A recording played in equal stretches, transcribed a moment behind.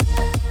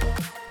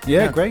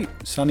Yeah, great.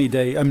 Sunny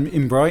day. I'm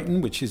in Brighton,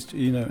 which is,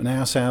 an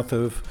hour south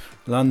of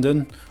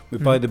London. We're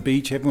by the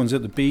beach. Everyone's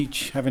at the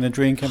beach, having a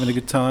drink, having a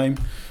good time.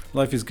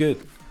 Life is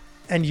good.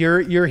 And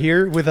you're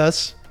here with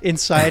us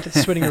inside,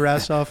 sweating your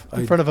ass off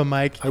in front of a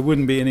mic. I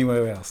wouldn't be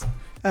anywhere else.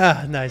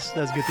 Ah, nice.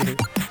 That's good to hear.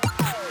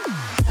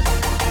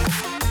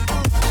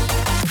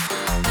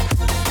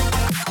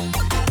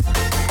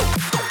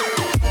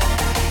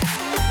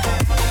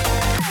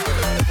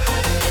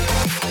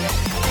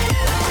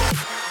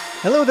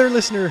 Hello there,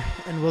 listener,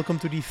 and welcome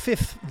to the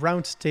fifth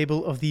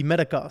Roundtable of the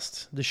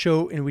Metacast, the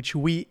show in which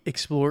we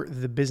explore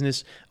the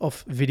business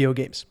of video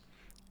games.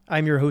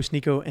 I'm your host,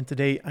 Nico, and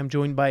today I'm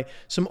joined by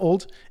some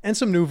old and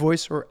some new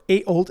voice, or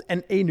a old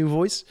and a new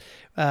voice.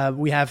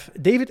 We have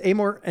David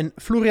Amor and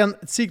Florian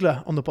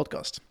Ziegler on the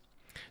podcast.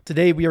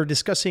 Today we are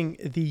discussing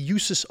the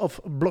uses of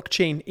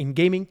blockchain in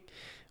gaming.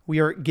 We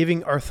are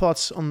giving our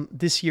thoughts on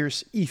this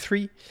year's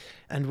E3,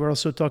 and we're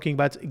also talking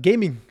about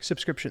gaming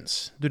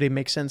subscriptions. Do they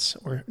make sense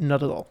or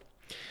not at all?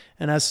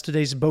 And as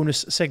today's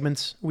bonus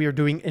segment, we are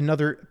doing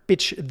another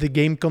Pitch the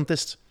Game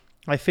contest.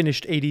 I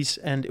finished 80s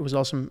and it was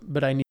awesome,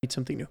 but I need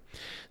something new.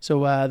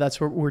 So that's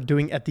what we're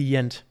doing at the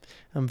end.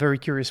 I'm very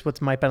curious what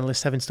my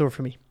panelists have in store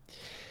for me.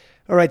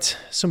 All right,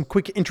 some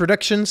quick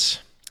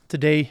introductions.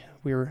 Today,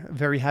 we're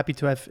very happy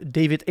to have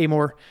David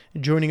Amor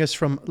joining us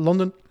from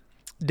London.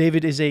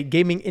 David is a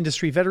gaming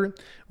industry veteran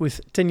with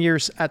 10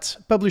 years at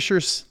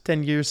publishers,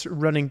 10 years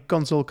running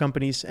console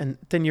companies, and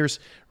 10 years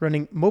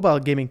running mobile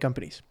gaming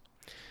companies.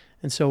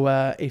 And so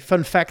a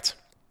fun fact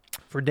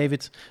for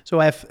David. So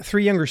I have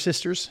 3 younger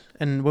sisters,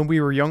 and when we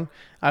were young,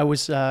 I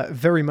was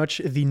very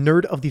much the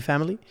nerd of the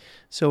family.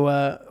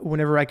 So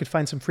whenever I could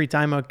find some free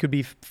time, I could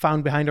be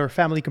found behind our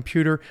family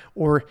computer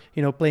or,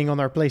 playing on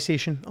our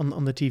PlayStation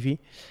on the TV.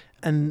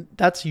 And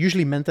that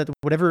usually meant that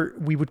whatever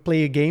we would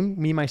play a game,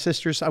 me and my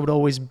sisters, I would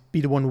always be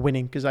the one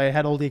winning because I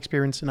had all the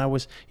experience and I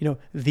was,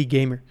 the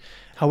gamer.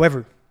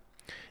 However,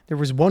 there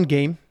was one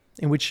game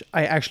in which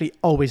I actually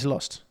always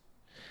lost.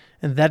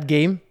 And that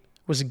game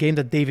was a game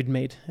that David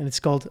made, and it's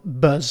called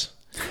Buzz.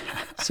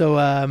 So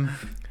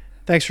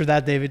thanks for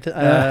that, David.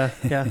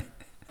 Yeah.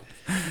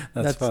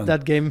 That's fun.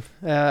 That game,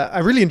 I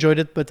really enjoyed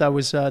it, but I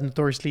was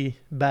notoriously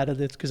bad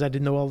at it because I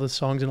didn't know all the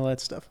songs and all that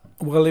stuff.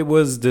 Well, it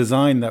was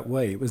designed that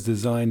way. It was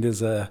designed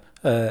as a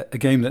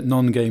game that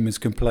non-gamers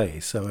can play.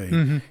 So,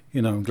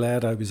 I'm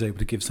glad I was able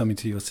to give something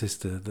to your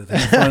sister that they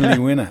finally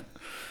win at.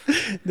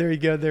 There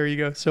you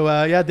go. So,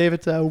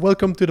 David,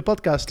 welcome to the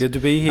podcast. Good to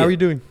be here. How are you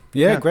doing?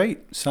 Yeah,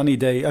 great. Sunny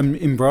day. I'm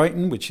in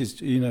Brighton, which is,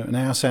 an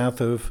hour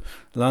south of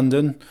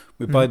London.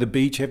 We're by the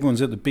beach.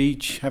 Everyone's at the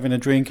beach, having a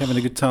drink, having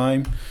a good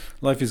time.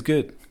 Life is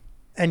good.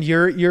 And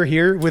you're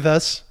here with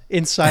us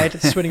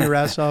inside, sweating your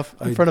ass off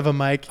in front of a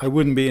mic. I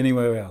wouldn't be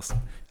anywhere else.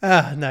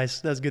 Ah,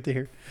 nice. That's good to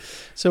hear.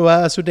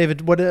 So,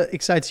 David, what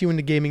excites you in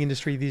the gaming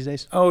industry these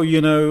days? Oh,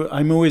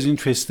 I'm always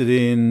interested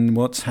in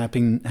what's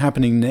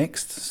happening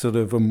next, sort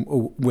of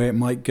where it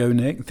might go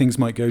next. Things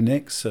might go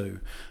next. So,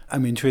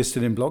 I'm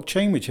interested in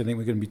blockchain, which I think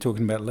we're going to be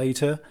talking about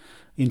later.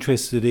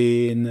 Interested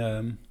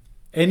in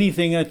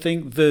anything, I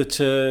think, that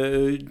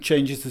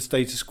changes the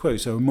status quo.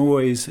 So, I'm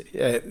always,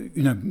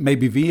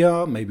 maybe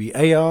VR, maybe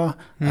AR,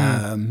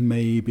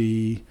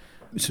 maybe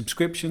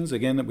subscriptions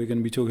again that we're going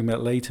to be talking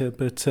about later,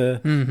 but I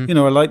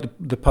like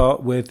the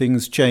part where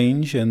things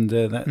change, and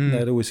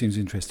that always seems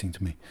interesting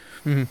to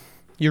me.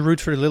 You root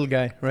for the little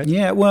guy, right?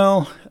 Yeah,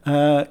 well,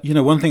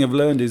 one thing I've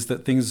learned is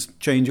that things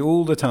change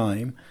all the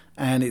time,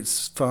 and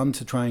it's fun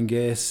to try and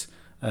guess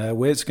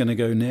where it's going to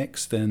go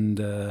next, and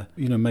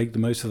make the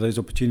most of those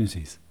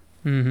opportunities.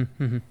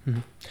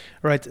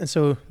 Right, and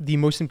so the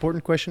most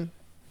important question,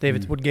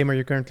 David, what game are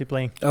you currently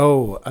playing?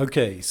 Oh,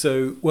 okay.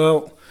 So,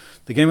 well,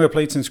 the game I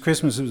played since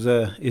Christmas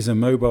is a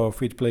mobile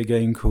free-to-play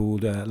game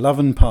called Love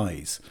and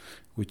Pies,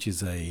 which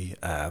is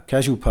a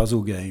casual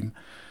puzzle game,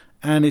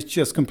 and it's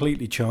just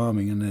completely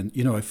charming. And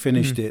then, I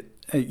finished it.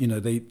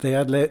 They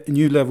add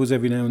new levels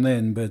every now and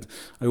then, but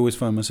I always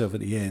find myself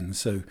at the end.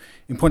 So,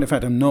 in point of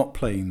fact, I'm not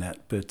playing that,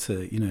 but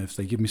if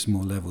they give me some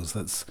more levels,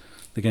 that's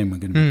the game I'm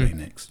going to be playing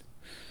next.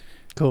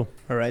 Cool.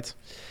 All right.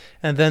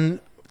 And then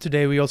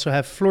today we also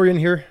have Florian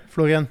here.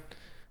 Florian,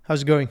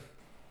 how's it going?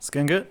 It's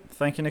going good.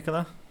 Thank you,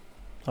 Nicola.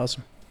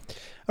 Awesome.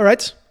 All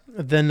right.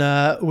 Then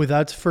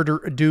without further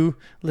ado,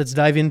 let's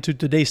dive into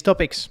today's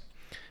topics.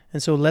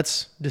 And so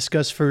let's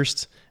discuss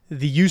first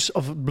the use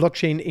of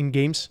blockchain in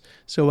games.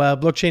 So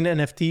blockchain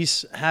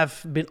NFTs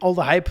have been all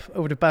the hype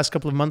over the past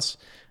couple of months.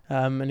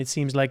 And it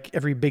seems like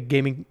every big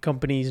gaming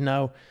company is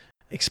now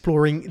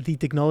exploring the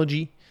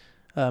technology.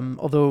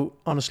 Although,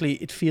 honestly,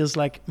 it feels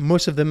like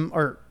most of them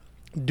are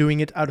doing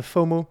it out of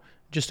FOMO,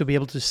 just to be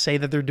able to say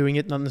that they're doing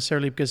it, not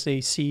necessarily because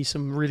they see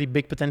some really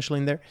big potential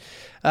in there.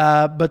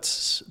 But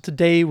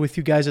today with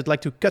you guys, I'd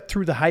like to cut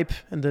through the hype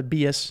and the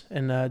BS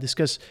and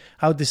discuss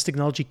how this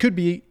technology could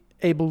be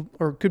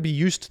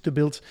used to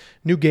build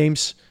new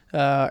games,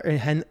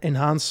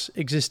 enhance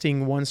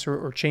existing ones,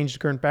 or change the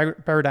current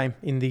paradigm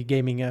in the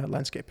gaming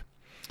landscape.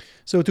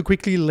 So to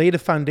quickly lay the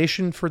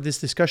foundation for this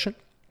discussion,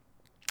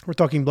 We're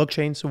talking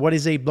blockchain. So what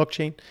is a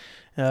blockchain?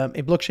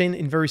 A blockchain,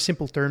 in very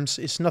simple terms,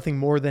 is nothing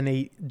more than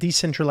a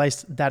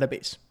decentralized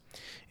database.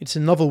 It's a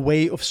novel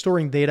way of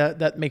storing data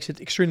that makes it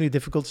extremely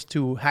difficult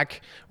to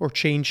hack or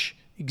change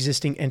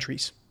existing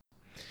entries.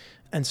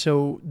 And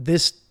so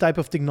this type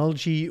of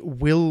technology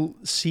will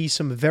see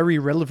some very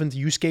relevant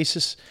use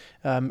cases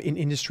in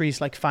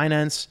industries like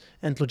finance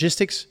and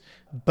logistics.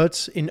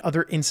 But in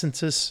other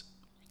instances,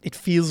 it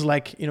feels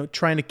like,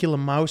 trying to kill a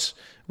mouse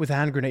with a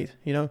hand grenade.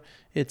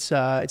 It's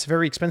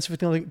very expensive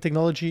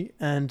technology,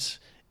 and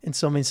in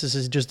some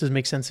instances, it just doesn't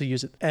make sense to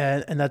use it.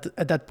 And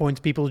at that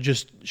point, people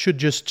should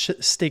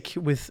just stick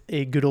with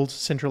a good old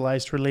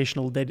centralized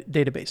relational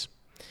database.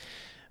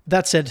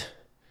 That said,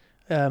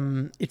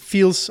 it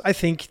feels, I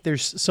think,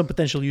 there's some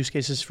potential use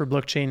cases for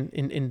blockchain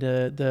in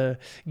the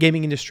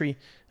gaming industry,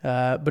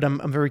 but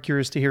I'm very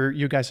curious to hear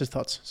your guys'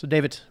 thoughts. So,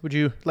 David, would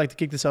you like to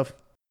kick this off?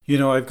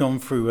 I've gone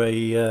through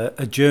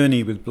a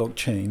journey with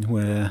blockchain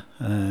where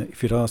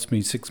if you'd asked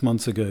me 6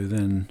 months ago,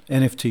 then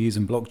NFTs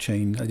and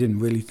blockchain, I didn't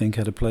really think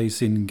had a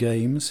place in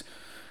games.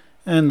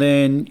 And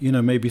then,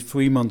 maybe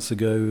 3 months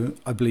ago,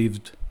 I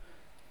believed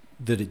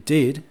that it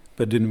did,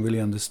 but didn't really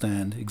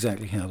understand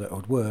exactly how that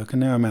would work. And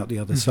now I'm out the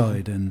other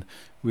side and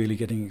really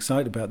getting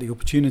excited about the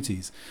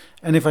opportunities.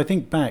 And if I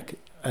think back,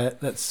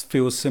 that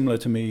feels similar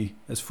to me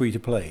as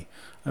free-to-play.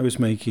 I was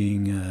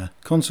making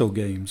console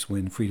games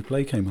when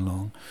free-to-play came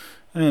along.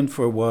 And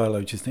for a while, I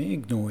would just think,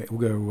 ignore it, it'll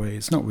go away.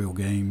 It's not real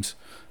games.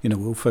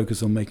 We'll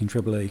focus on making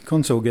AAA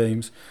console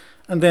games.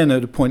 And then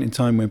at a point in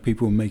time when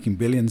people were making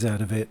billions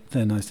out of it,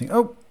 then I think,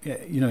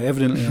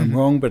 evidently I'm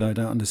wrong, but I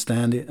don't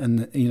understand it.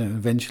 And,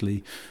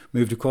 eventually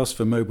moved across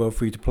for mobile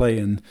free-to-play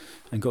and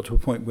got to a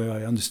point where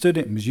I understood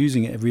it and was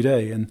using it every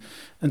day. And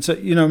so,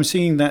 I'm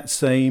seeing that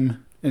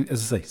same,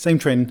 as I say, same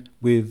trend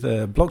with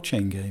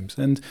blockchain games.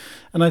 And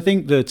I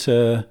think that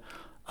a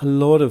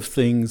lot of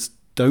things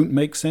don't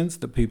make sense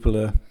that people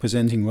are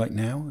presenting right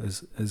now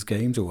as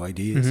games or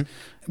ideas,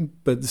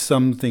 but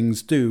some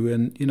things do.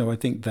 And, I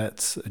think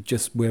that's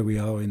just where we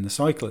are in the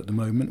cycle at the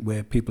moment,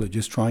 where people are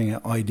just trying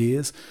out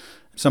ideas.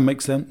 Some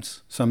make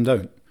sense, some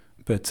don't.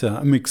 But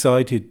I'm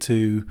excited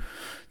to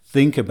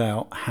think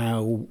about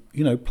how,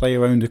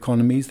 player-owned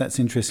economies, that's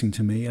interesting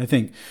to me. I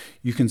think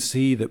you can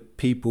see that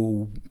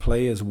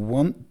players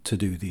want to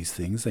do these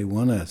things. They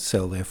want to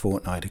sell their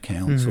Fortnite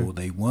accounts or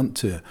they want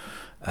to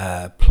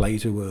play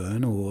to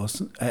earn,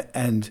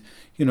 and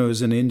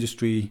as an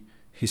industry,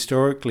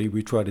 historically,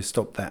 we try to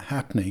stop that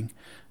happening.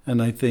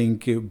 And I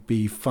think it would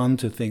be fun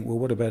to think, well,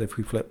 what about if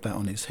we flip that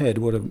on its head?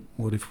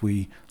 What if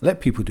we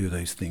let people do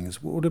those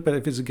things? What about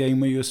if it's a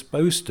game where you're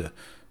supposed to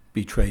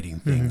be trading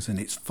things and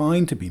it's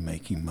fine to be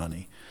making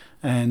money?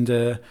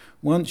 And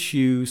once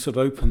you sort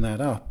of open that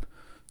up,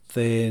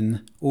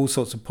 then all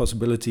sorts of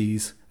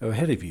possibilities are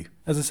ahead of you.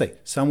 As I say,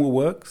 some will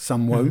work,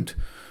 some won't.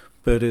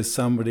 But as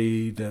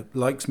somebody that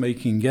likes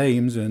making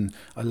games, and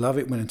I love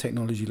it when a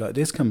technology like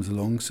this comes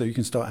along, so you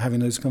can start having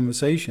those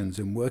conversations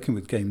and working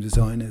with game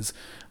designers,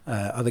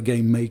 other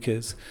game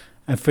makers,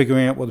 and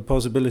figuring out what the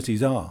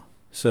possibilities are.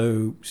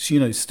 So,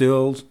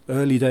 still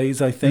early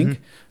days, I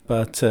think,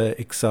 but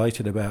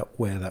excited about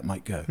where that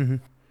might go.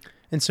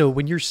 And so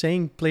when you're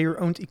saying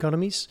player-owned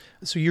economies,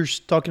 so you're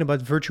talking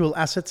about virtual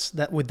assets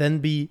that would then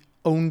be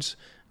owned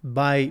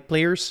by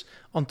players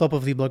on top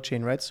of the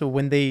blockchain, right? So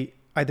when they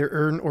either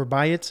earn or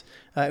buy it,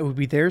 it would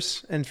be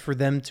theirs, and for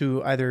them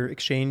to either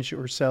exchange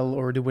or sell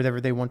or do whatever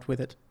they want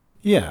with it.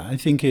 Yeah, I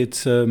think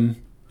it's. I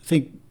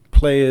think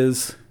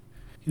players,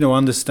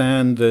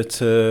 understand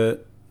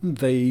that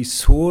they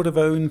sort of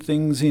own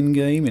things in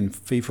game in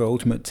FIFA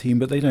Ultimate Team,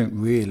 but they don't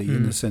really,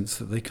 in the sense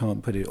that they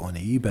can't put it on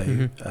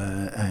eBay,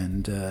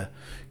 and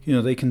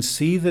they can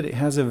see that it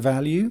has a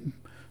value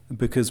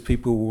because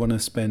people want to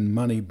spend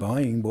money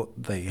buying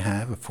what they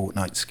have, a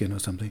Fortnite skin or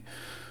something,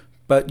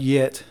 but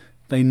yet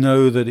they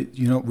know that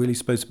you're not really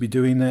supposed to be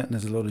doing that, and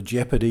there's a lot of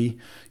jeopardy.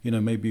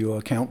 Maybe your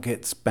account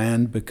gets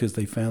banned because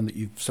they found that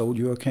you've sold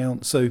your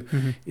account. So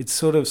it's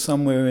sort of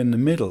somewhere in the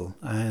middle,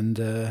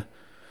 and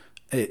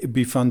it'd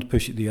be fun to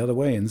push it the other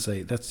way and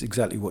say, that's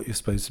exactly what you're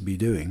supposed to be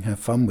doing. Have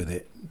fun with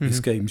it. This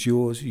game's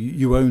yours.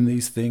 You own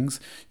these things.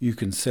 You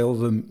can sell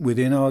them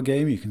within our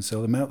game. You can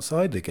sell them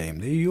outside the game.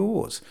 They're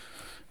yours.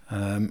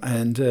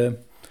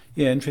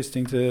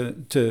 Interesting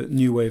to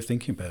new way of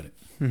thinking about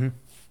it.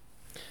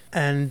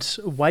 And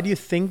why do you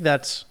think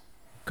that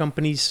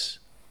companies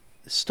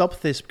stop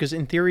this? Because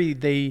in theory,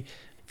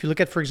 if you look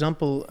at, for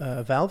example,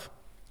 Valve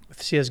with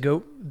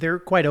CSGO, they're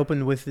quite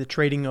open with the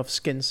trading of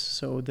skins.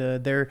 So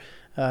they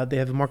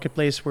have a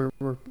marketplace where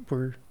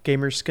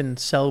gamers can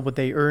sell what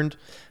they earned.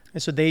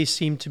 And so they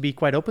seem to be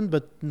quite open,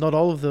 but not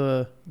all of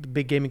the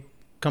big gaming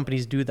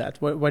companies do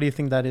that. Why do you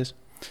think that is?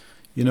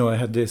 I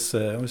had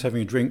I was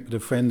having a drink with a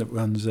friend that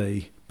runs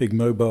a big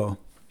mobile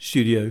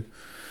studio.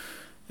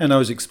 And I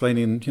was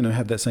explaining,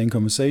 had that same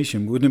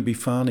conversation. Wouldn't it be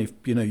fun if,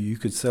 you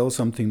could sell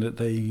something that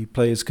the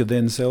players could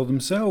then sell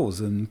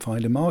themselves and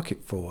find a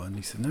market for? And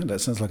he said, no, that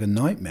sounds like a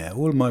nightmare.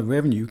 All of my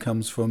revenue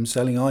comes from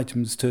selling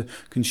items to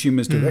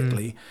consumers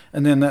directly,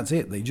 and then that's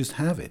it. They just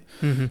have it.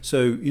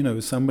 So,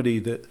 somebody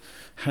that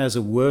has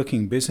a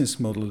working business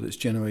model that's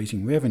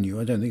generating revenue,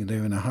 I don't think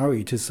they're in a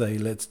hurry to say,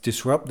 let's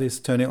disrupt this,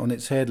 turn it on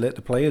its head, let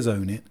the players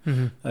own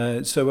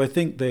it. So I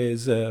think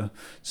there's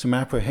some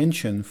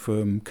apprehension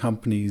from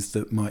companies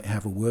that might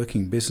have a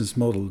working business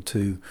model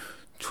to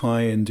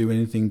try and do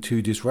anything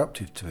too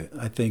disruptive to it.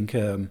 I think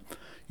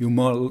you're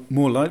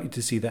more likely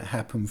to see that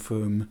happen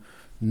from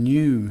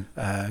new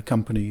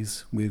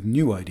companies with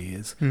new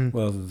ideas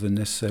rather than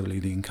necessarily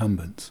the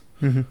incumbents.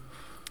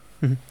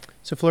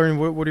 So Florian,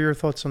 what are your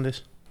thoughts on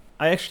this?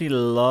 I actually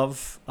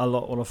love a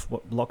lot of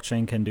what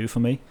blockchain can do for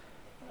me.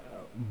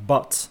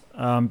 But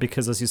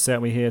because, as you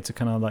said, we're here to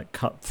kind of like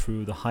cut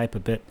through the hype a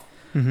bit.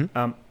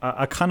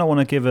 I kind of want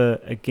to give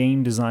a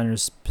game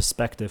designer's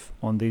perspective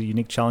on the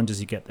unique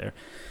challenges you get there.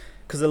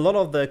 Because a lot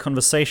of the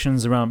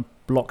conversations around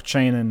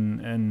blockchain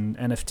and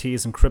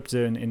NFTs and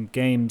crypto in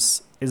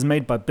games is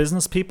made by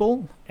business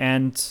people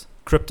and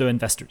crypto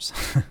investors.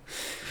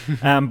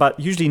 But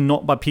usually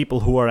not by people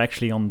who are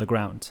actually on the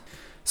ground.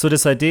 So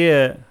this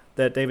idea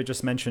that David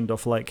just mentioned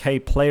of like, hey,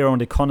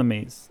 player-owned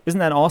economies, isn't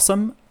that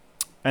awesome?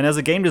 And as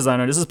a game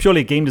designer, this is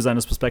purely a game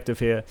designer's perspective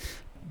here,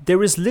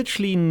 there is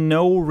literally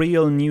no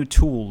real new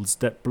tools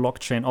that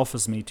blockchain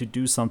offers me to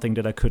do something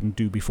that I couldn't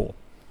do before.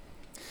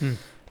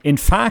 In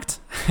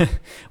fact,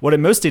 what it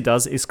mostly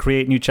does is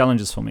create new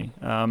challenges for me.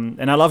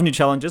 And I love new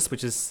challenges,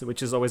 which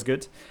is always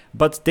good.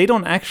 But they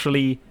don't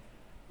actually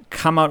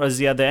come out as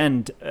the other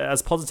end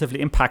as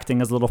positively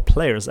impacting as a lot of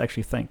players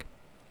actually think.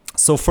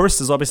 So first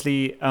is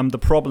obviously the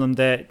problem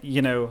that,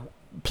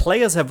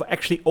 players have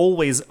actually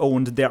always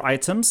owned their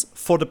items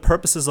for the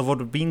purposes of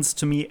what it means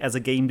to me as a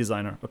game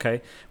designer,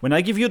 okay? When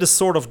I give you the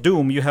Sword of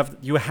Doom, you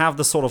have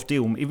the Sword of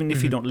Doom, even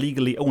if you don't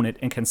legally own it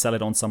and can sell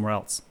it on somewhere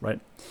else,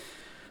 right?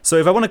 So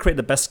if I want to create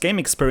the best game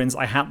experience,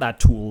 I had that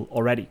tool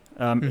already.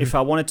 If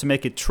I wanted to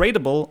make it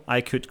tradable,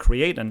 I could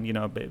create, and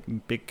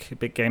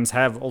big games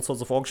have all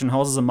sorts of auction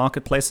houses and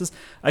marketplaces.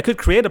 I could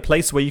create a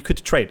place where you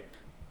could trade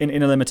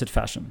in a limited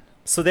fashion.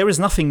 So there is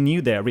nothing new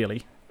there,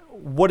 really.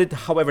 What it,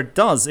 however,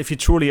 does, if you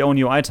truly own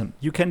your item,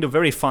 you can do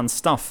very fun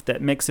stuff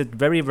that makes it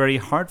very, very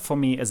hard for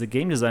me as a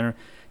game designer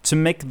to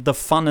make the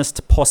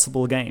funnest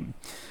possible game,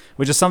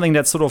 which is something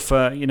that sort of,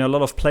 a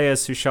lot of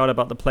players who shout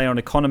about the player-owned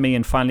economy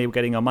and finally we're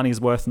getting our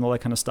money's worth and all that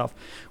kind of stuff.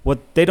 What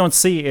they don't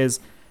see is,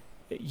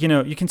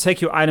 you can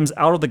take your items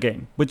out of the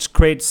game, which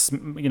creates,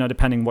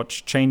 depending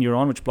which chain you're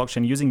on, which blockchain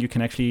you're using, you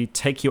can actually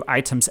take your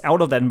items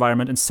out of that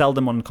environment and sell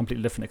them on a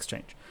completely different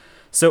exchange.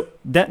 So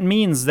that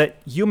means that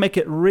you make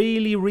it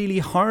really, really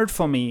hard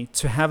for me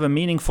to have a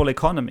meaningful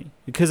economy,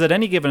 because at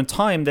any given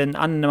time, then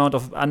an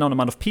unknown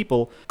amount of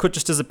people could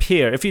just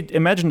disappear. If you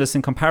imagine this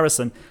in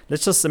comparison,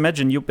 let's just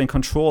imagine you're in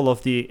control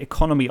of the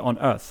economy on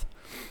Earth.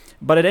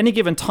 But at any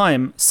given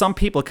time, some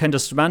people can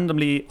just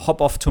randomly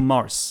hop off to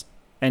Mars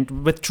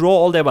and withdraw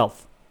all their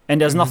wealth, and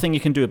there's nothing you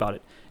can do about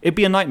it. It'd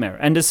be a nightmare.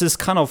 And this is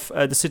kind of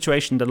the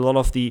situation that a lot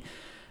of the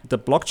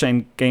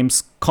blockchain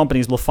games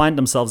companies will find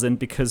themselves in,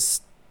 because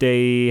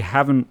they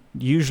haven't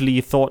usually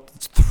thought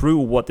through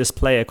what this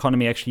player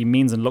economy actually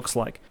means and looks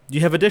like. You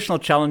have additional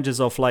challenges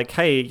of like,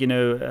 hey,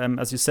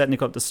 as you said,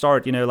 Nico, at the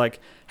start,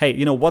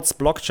 hey, what's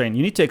blockchain?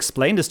 You need to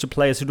explain this to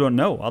players who don't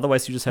know.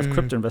 Otherwise, you just have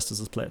crypto investors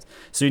as players.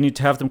 So you need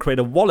to have them create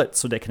a wallet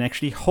so they can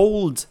actually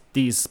hold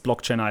these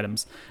blockchain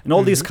items and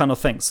all these kind of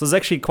things. So it's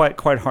actually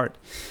quite hard.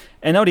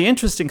 And now the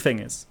interesting thing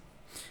is,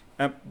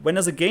 when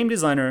as a game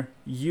designer,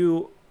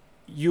 you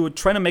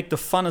try to make the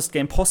funnest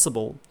game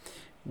possible,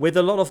 with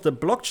a lot of the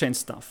blockchain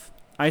stuff,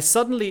 I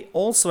suddenly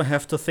also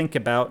have to think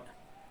about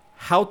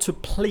how to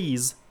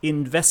please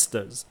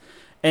investors.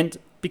 And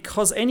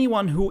because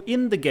anyone who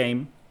in the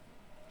game,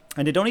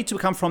 and they don't need to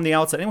come from the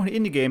outside, anyone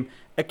in the game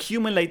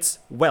accumulates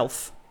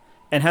wealth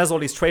and has all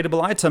these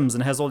tradable items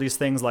and has all these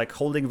things like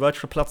holding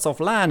virtual plots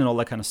of land and all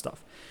that kind of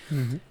stuff,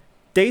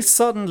 they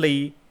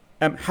suddenly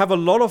have a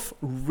lot of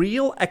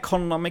real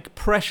economic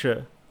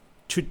pressure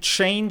to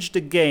change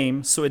the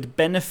game so it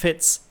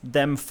benefits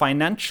them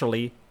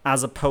financially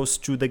as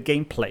opposed to the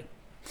gameplay.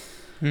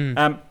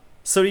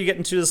 So you get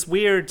into this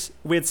weird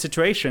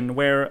situation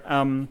where,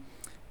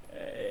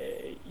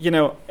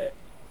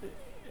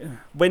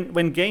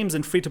 when games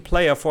in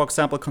free-to-play are, for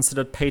example,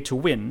 considered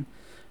pay-to-win,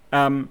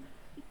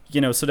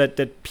 so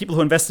that people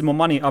who invested more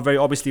money are very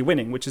obviously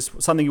winning, which is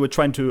something you were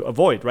trying to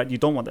avoid, right? You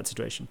don't want that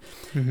situation.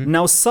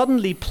 Now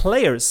suddenly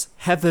players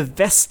have a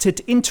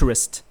vested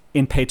interest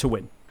in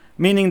pay-to-win.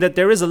 Meaning that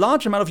there is a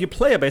large amount of your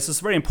player base, it's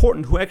very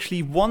important, who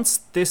actually wants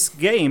this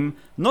game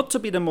not to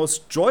be the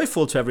most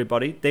joyful to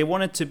everybody, they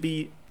want it to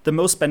be the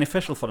most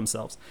beneficial for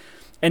themselves.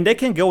 And they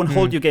can go and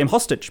hold your game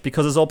hostage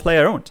because it's all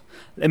player owned.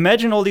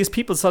 Imagine all these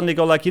people suddenly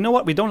go like, you know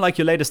what, we don't like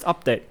your latest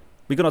update.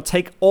 We're going to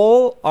take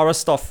all our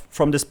stuff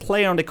from this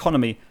player owned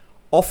economy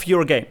off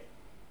your game.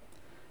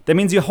 That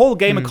means your whole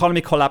game economy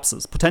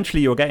collapses,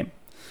 potentially your game.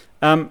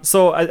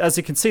 So as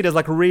you can see, there's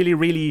like really,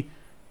 really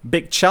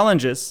big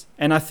challenges.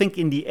 And I think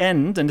in the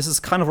end, and this is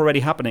kind of already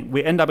happening,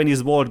 we end up in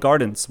these walled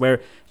gardens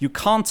where you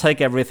can't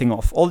take everything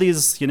off. All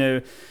these,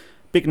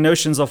 big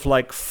notions of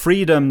like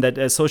freedom that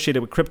are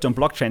associated with crypto and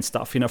blockchain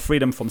stuff,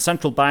 freedom from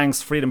central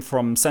banks, freedom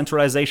from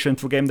centralization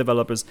through game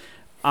developers,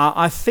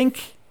 I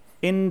think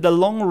in the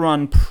long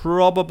run,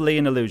 probably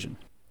an illusion.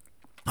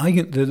 I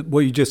think that what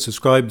you just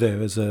described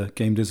there as a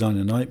game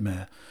designer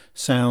nightmare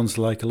sounds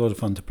like a lot of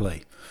fun to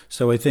play.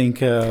 So I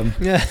think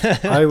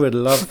I would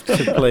love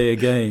to play a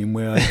game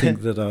where I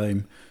think that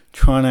I'm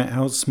trying to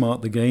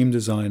outsmart the game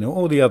designer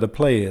or the other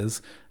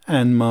players,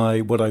 and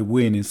what I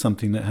win is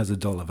something that has a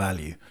dollar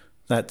value.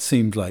 That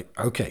seems like,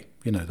 okay,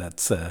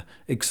 that's an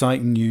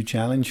exciting new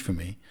challenge for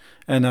me.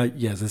 And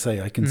as I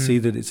say, I can see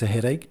that it's a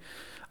headache.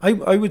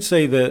 I would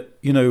say that,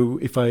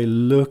 if I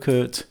look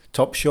at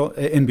Top Shot,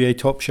 NBA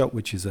Top Shot,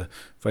 which is a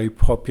very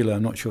popular,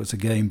 I'm not sure it's a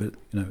game, but,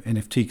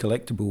 NFT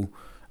collectible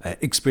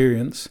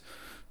experience,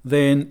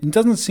 then it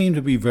doesn't seem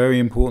to be very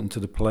important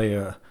to the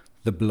player,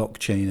 the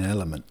blockchain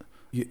element.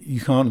 You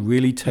can't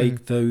really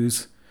take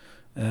those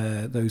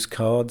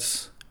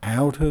cards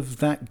out of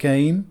that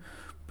game,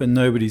 but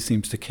nobody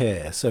seems to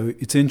care. So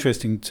it's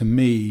interesting to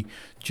me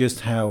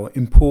just how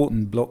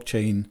important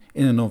blockchain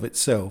in and of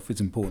itself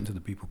is important to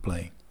the people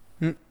playing.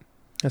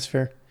 That's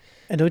fair.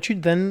 And don't you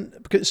then,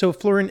 so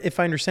Florian, if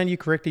I understand you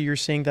correctly, you're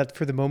saying that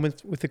for the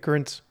moment with the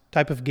current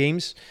type of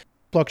games,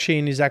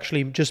 blockchain is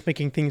actually just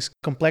making things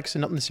complex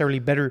and not necessarily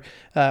better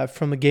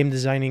from a game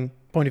designing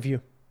point of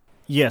view.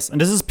 Yes, and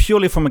this is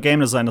purely from a game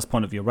designer's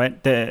point of view, right?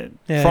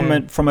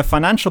 From a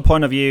financial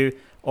point of view,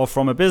 or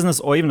from a business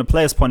or even a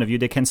player's point of view,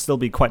 they can still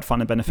be quite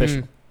fun and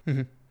beneficial.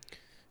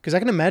 Because I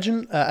can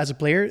imagine as a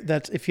player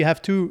that if you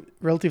have two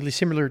relatively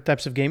similar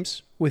types of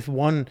games, with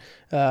one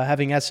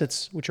having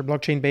assets which are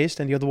blockchain based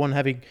and the other one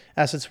having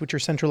assets which are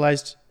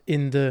centralized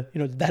in the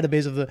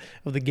database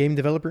of the game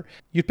developer,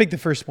 you'd pick the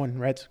first one,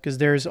 right? Because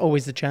there's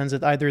always the chance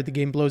that either the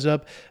game blows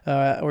up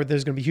or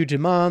there's going to be huge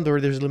demand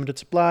or there's limited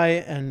supply,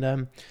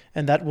 and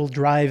that will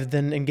drive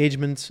then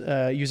engagement,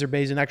 user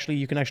base, and actually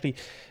you can actually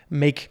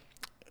make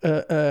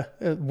a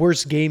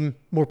worse game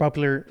more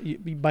popular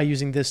by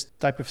using this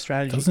type of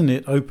strategy. Doesn't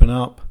it open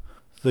up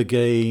the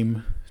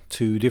game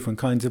to different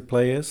kinds of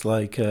players,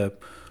 like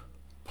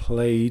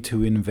play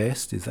to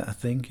invest? Is that a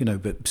thing?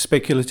 But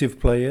speculative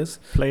players.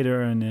 Play to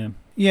earn, yeah.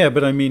 Yeah,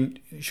 but I mean,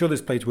 sure,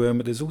 there's play to earn,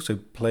 but there's also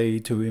play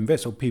to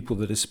invest, or people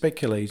that are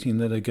speculating,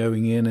 that are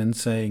going in and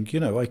saying,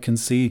 I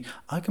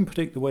can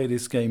predict the way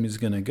this game is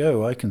going to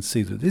go. I can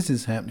see that this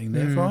is happening.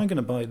 Therefore, I'm going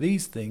to buy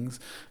these things.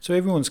 So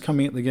everyone's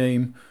coming at the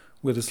game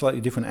with a slightly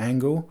different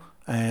angle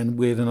and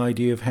with an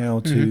idea of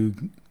how to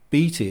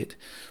beat it.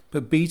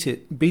 But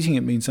beating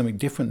it means something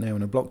different now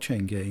in a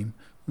blockchain game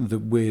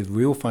with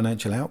real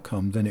financial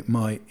outcome than it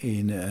might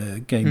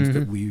in games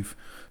that we've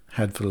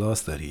had for the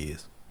last 30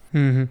 years.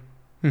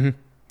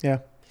 Yeah.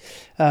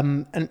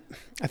 And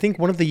I think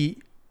one of the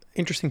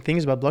interesting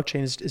things about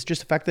blockchain is just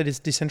the fact that it's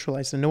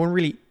decentralized and no one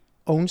really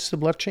owns the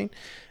blockchain,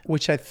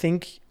 which I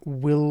think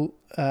will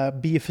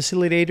be a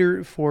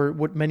facilitator for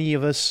what many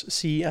of us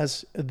see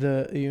as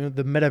the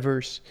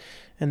metaverse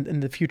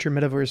and the future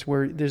metaverse,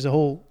 where there's a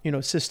whole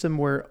system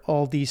where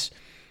all these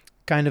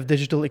kind of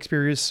digital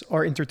experiences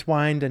are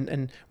intertwined,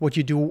 and what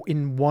you do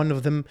in one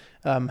of them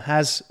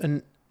has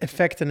an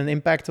effect and an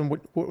impact on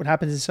what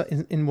happens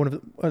in one of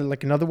the,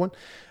 like another one,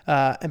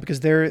 and because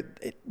there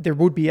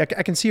would be, I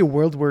can see a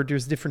world where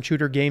there's different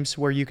shooter games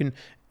where you can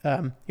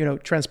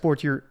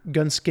transport your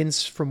gun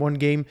skins from one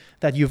game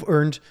that you've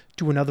earned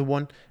to another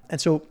one,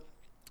 and so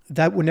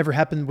that would never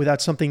happen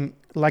without something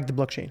like the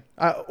blockchain,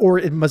 or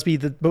it must be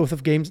that both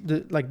of games,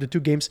 the two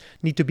games,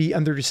 need to be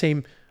under the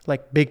same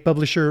like big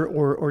publisher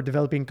or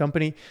developing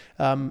company,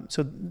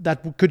 so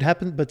that could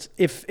happen. But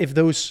if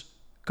those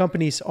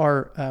companies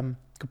are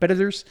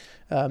competitors,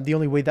 the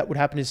only way that would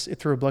happen is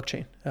through a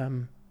blockchain.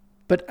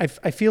 But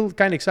I feel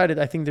kind of excited.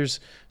 I think there's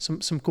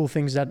some cool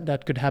things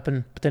that could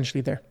happen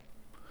potentially there.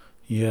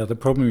 Yeah, the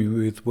problem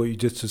with what you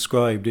just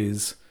described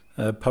is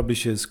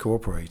publishers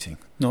cooperating.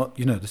 Not,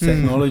 the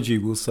technology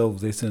will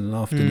solve this in an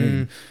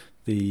afternoon.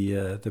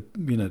 The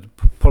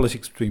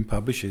politics between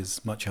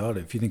publishers much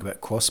harder. If you think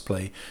about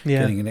crossplay,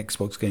 getting an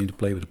Xbox game to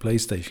play with a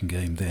PlayStation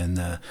game,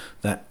 then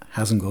that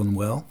hasn't gone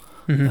well.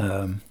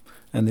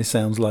 And this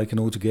sounds like an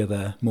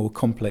altogether more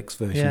complex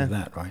version of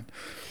that, right?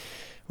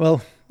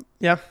 Well,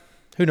 yeah.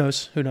 Who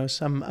knows?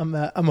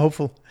 I'm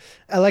hopeful.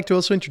 I'd like to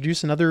also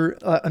introduce another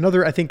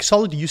I think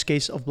solid use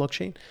case of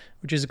blockchain,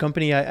 which is a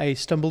company I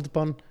stumbled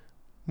upon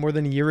more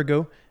than a year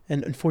ago,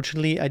 and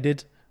unfortunately I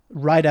did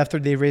right after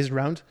they raised a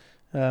round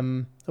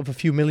of a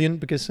few million,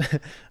 because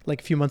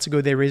like a few months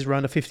ago they raised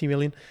around 50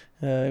 million.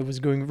 It was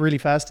going really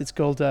fast. It's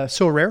called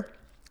So Rare.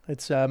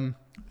 It's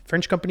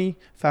French company.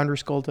 Founder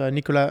is called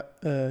Nicolas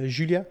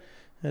Julia.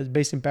 It's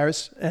based in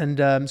Paris, and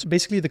so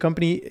basically the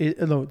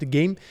the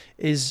game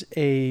is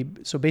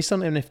based on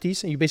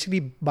NFTs, and you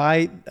basically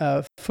buy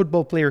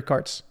football player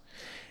cards,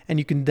 and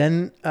you can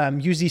then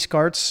use these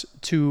cards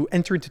to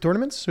enter into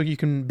tournaments. So you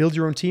can build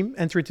your own team,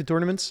 enter into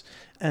tournaments,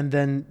 and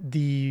then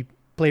the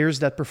players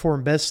that perform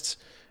best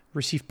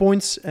receive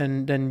points,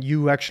 and then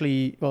you actually,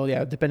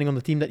 depending on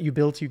the team that you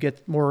build, you get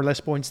more or less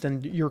points than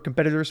your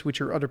competitors, which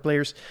are other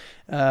players,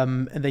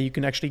 and then you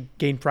can actually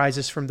gain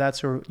prizes from that,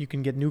 so you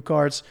can get new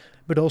cards,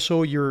 but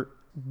also your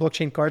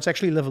blockchain cards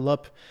actually level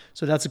up.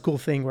 So that's a cool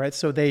thing, right?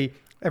 So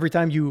every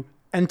time you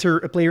enter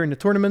a player in the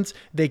tournament,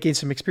 they gain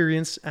some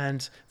experience,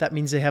 and that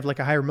means they have like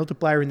a higher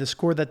multiplier in the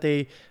score that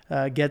they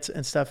get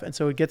and stuff. And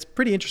so it gets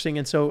pretty interesting.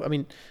 And so, I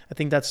mean, I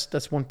think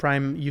that's one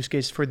prime use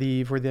case for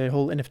the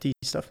whole NFT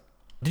stuff.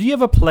 Did you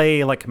ever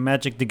play like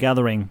Magic the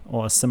Gathering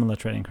or a similar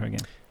trading card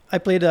game? I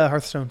played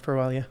Hearthstone for a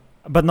while, yeah.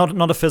 But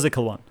not a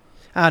physical one?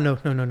 No.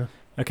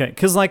 Okay,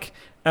 because like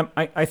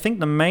I think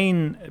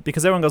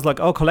because everyone goes like,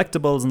 oh,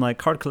 collectibles and like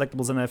card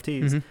collectibles and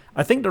NFTs. Mm-hmm.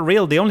 I think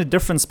the only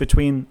difference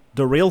between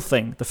the real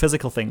thing, the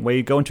physical thing, where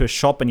you go into a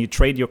shop and you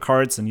trade your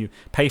cards and you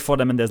pay for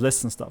them and there's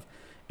lists and stuff,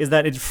 is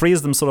that it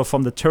frees them sort of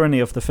from the tyranny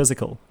of the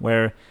physical,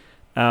 where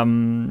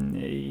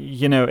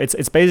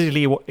it's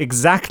basically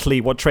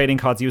exactly what trading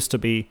cards used to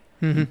be,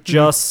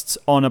 just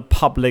on a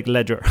public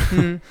ledger.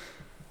 Mm-hmm.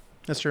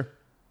 That's true.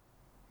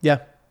 Yeah.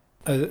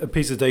 A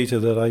piece of data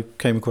that I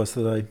came across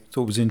that I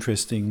thought was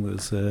interesting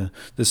was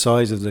the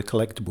size of the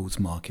collectibles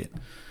market.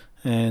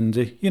 And,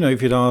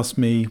 if you'd asked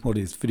me, what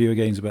is video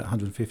games about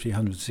 150,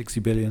 160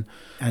 billion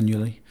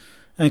annually?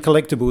 And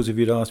collectibles, if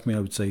you'd asked me, I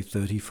would say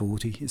 30,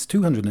 40. It's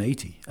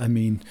 280. I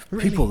mean,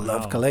 really? People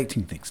love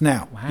collecting things.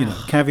 Now,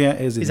 Wow. Caveat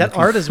is that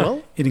art as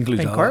well? It includes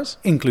and art. Cars?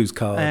 Includes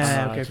cards.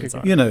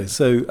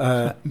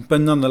 Okay.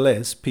 But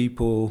nonetheless,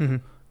 people...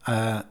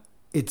 Mm-hmm.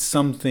 It's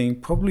something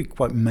probably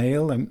quite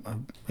male.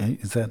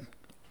 Is that?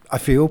 I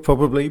feel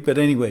probably, but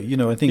anyway,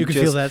 I think you can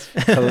feel that.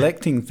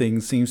 collecting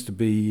things seems to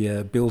be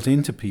built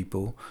into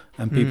people,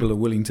 and people are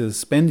willing to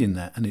spend in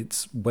that, and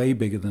it's way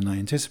bigger than I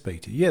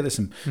anticipated. Yeah, there's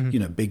some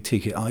big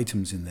ticket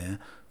items in there,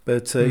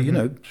 but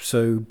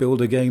so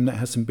build a game that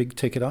has some big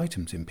ticket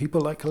items in.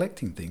 People like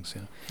collecting things.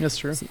 Yeah. That's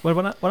true. Well,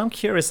 what I'm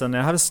curious, and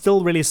I have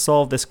still really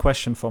solved this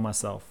question for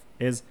myself,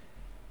 is.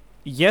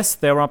 Yes,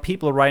 there are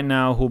people right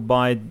now who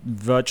buy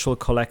virtual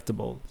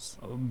collectibles,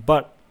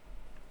 but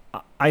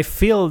I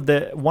feel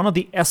that one of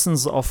the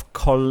essence of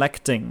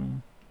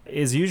collecting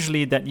is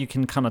usually that you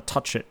can kind of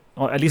touch it,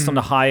 or at least on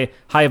the high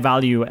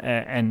value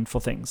end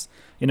for things.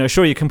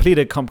 Sure, you complete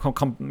a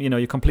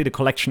you complete a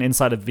collection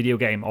inside a video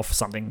game of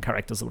something,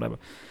 characters or whatever.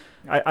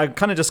 I'm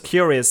kind of just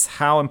curious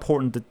how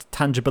important the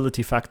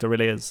tangibility factor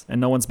really is,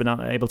 and no one's been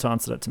able to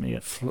answer that to me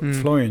yet.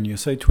 Florian, you're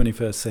so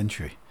 21st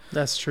century.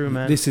 That's true,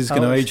 man. This is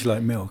going to age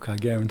like milk, I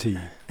guarantee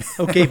you.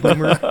 Okay,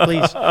 boomer,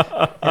 please.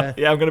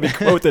 Yeah, I'm going to be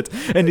quoted.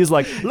 And he's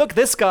like, look,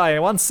 this guy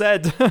once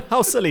said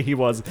how silly he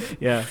was.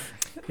 Yeah,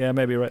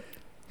 maybe right.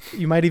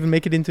 You might even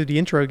make it into the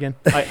intro again.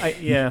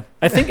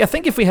 I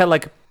think if we had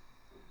like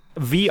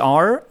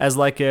VR as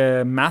like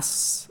a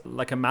mass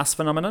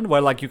phenomenon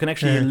where like you can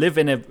actually live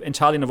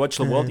entirely in a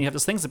virtual world and you have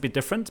these things that be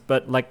different,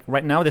 but like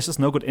right now there's just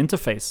no good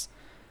interface.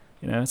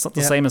 It's not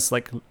the same as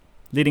like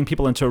leading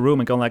people into a room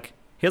and going like,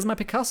 here's my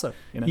Picasso.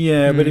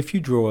 Yeah, but if you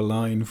draw a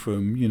line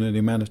from the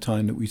amount of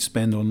time that we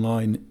spend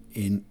online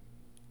in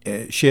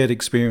shared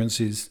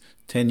experiences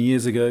 10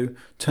 years ago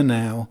to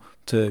now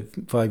to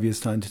 5 years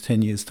time to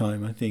 10 years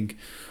time, I think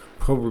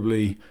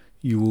probably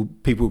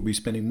people will be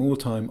spending more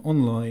time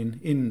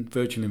online in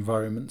virtual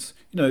environments.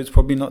 It's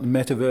probably not the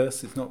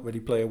metaverse. It's not Ready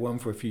Player One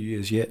for a few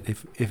years yet,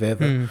 if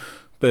ever.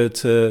 But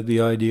the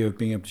idea of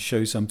being able to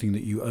show something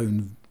that you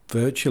own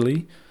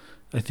virtually,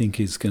 I think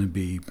is going to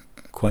be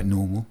quite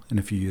normal in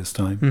a few years'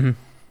 time.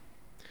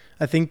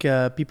 I think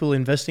people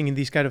investing in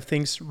these kind of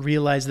things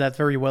realize that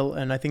very well,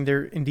 and I think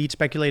they're indeed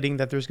speculating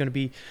that there's going to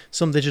be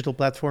some digital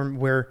platform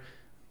where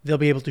they'll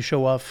be able to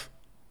show off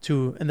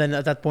to, and then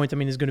at that point, I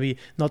mean, it's going to be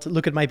not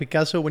look at my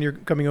Picasso when you're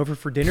coming over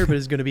for dinner, but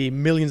it's going to be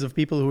millions of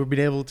people who will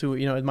be able to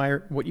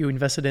admire what you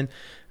invested in.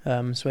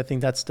 So I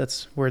think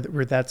that's where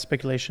that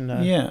speculation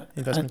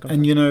investment comes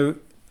from.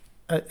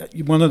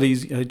 One of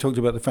these, I talked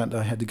about the fact that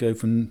I had to go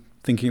from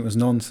thinking it was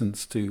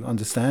nonsense to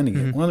understanding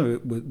it. One of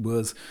it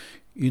was,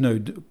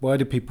 why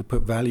do people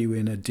put value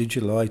in a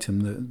digital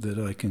item that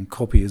I can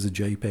copy as a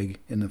JPEG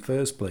in the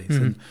first place?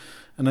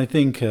 And I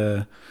think,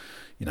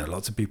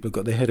 lots of people have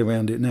got their head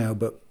around it now,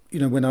 but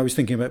when I was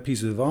thinking about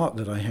pieces of art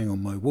that I hang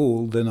on my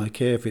wall, then I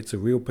care if it's a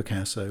real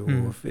Picasso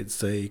or if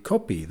it's a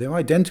copy. They're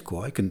identical.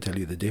 I can tell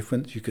you the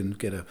difference. You can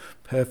get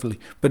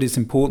but it's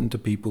important to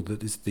people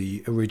that it's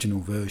the original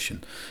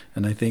version.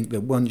 And I think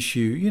that once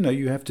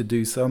you have to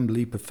do some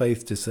leap of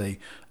faith to say,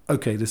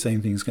 okay, the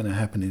same thing's going to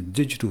happen in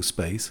digital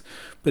space.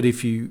 But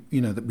if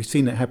that we've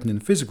seen that happen in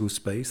the physical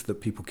space, that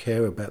people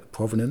care about the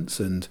provenance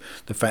and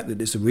the fact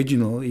that it's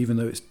original, even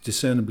though it's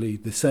discernibly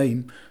the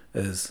same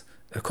as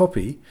a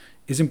copy,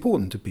 is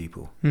important to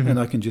people. And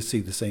I can just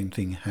see the same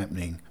thing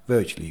happening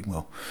virtually.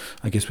 Well,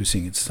 I guess we're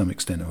seeing it to some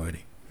extent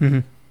already.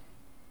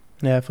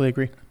 Yeah, I fully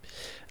agree.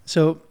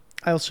 So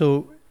I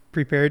also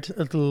prepared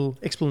a little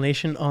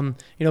explanation on,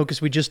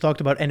 because we just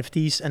talked about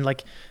NFTs and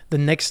like the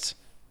next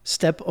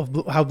step of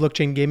how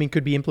blockchain gaming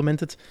could be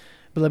implemented.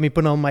 But let me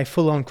put on my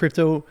full-on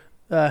crypto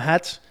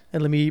hat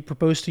And let me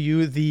propose to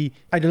you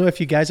I don't know if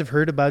you guys have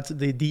heard about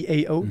the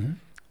DAO. Mm-hmm.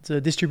 It's a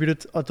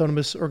distributed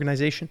autonomous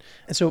organization.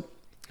 And so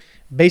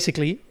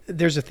basically,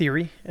 there's a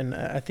theory, and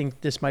I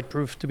think this might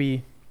prove to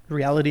be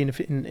reality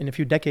in a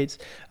few decades,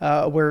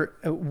 where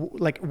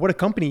like what a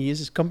company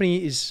is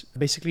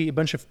basically a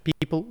bunch of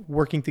people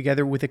working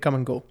together with a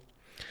common goal.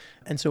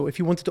 And so if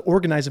you wanted to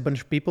organize a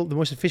bunch of people, the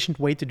most efficient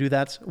way to do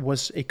that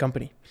was a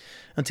company.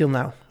 Until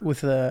now,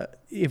 with the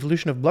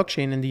evolution of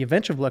blockchain and the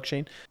invention of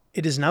blockchain,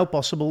 it is now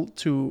possible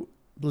to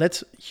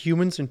let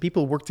humans and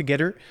people work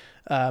together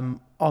on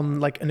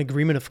like an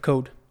agreement of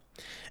code.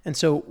 And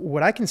so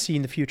what I can see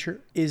in the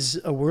future is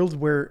a world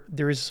where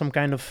there is some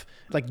kind of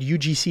like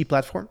UGC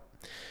platform.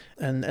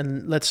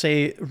 And let's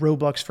say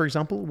Roblox, for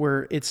example,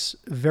 where it's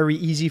very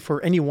easy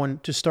for anyone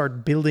to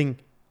start building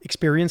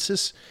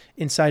experiences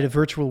inside a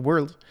virtual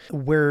world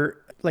where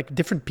like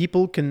different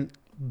people can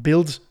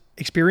build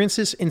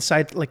experiences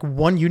inside like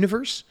one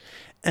universe,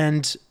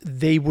 and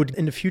they would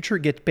in the future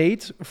get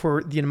paid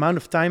for the amount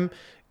of time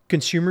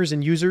consumers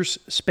and users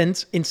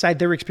spend inside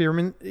their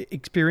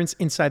experience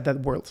inside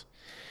that world,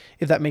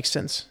 if that makes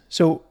sense.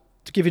 So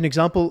to give you an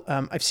example,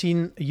 I've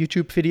seen a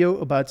YouTube video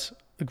about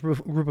a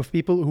group of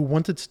people who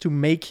wanted to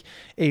make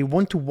a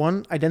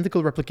one-to-one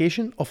identical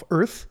replication of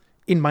Earth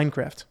in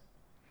Minecraft.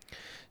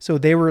 So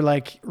they were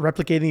like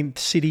replicating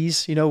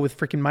cities, with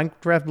freaking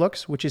Minecraft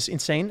blocks, which is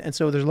insane. And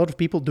so there's a lot of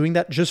people doing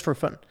that just for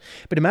fun.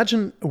 But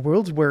imagine a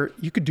world where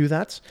you could do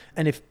that.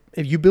 And if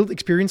you build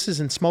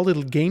experiences in small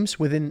little games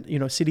within,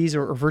 cities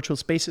or virtual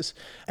spaces,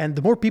 and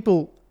the more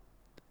people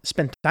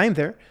spend time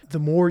there, the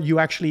more you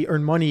actually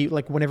earn money,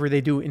 like whenever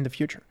they do in the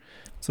future.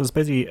 So it's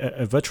basically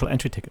a virtual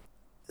entry ticket.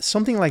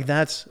 Something like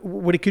that.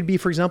 What it could be,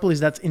 for example,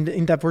 is that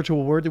in that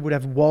virtual world, it would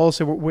have walls,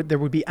 there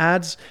would be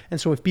ads. And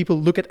so if people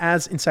look at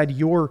ads inside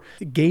your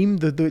game,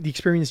 the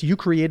experience you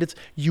created,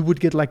 you would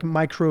get like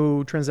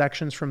micro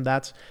transactions from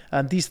that.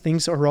 These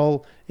things are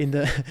all in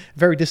the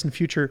very distant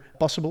future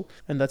possible.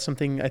 And that's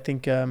something I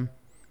think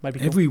might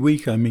be cool.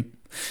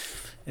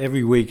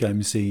 Every week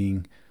I'm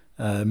seeing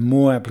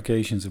more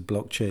applications of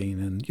blockchain.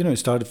 And, it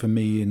started for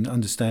me in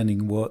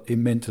understanding what it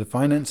meant to the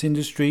finance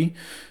industry.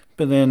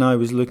 But then I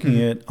was looking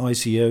at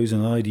ICOs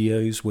and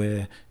IDOs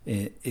where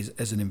it is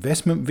as an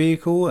investment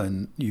vehicle,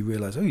 and you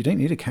realize, you don't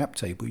need a cap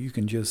table. You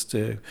can just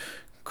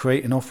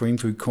create an offering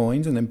through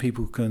coins, and then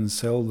people can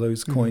sell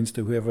those coins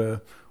to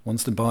whoever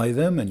wants to buy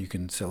them, and you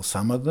can sell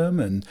some of them,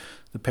 and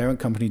the parent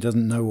company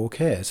doesn't know or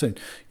care. So,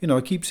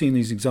 I keep seeing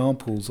these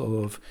examples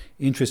of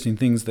interesting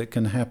things that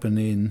can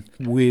happen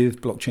with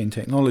blockchain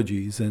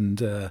technologies,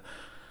 and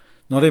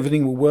not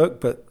everything will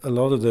work, but a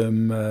lot of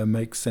them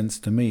make sense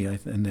to me,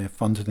 and they're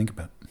fun to think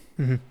about.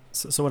 Mm-hmm.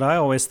 So what I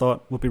always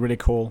thought would be really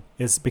cool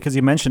is, because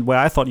you mentioned where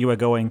I thought you were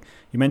going,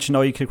 you mentioned,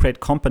 you could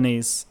create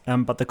companies,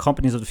 but the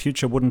companies of the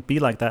future wouldn't be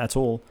like that at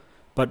all.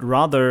 But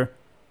rather,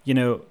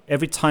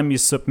 every time you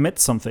submit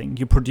something,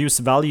 you produce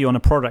value on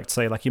a product,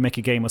 say like you make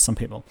a game with some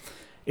people,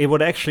 it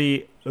would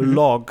actually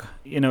log,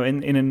 in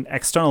an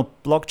external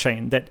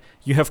blockchain that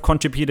you have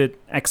contributed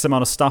X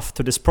amount of stuff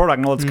to this product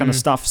and all this kind of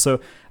stuff.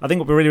 So I think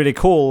it would be really, really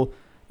cool.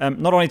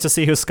 Not only to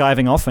see who's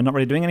skiving off and not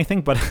really doing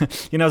anything, but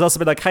it's also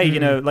be like, hey,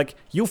 like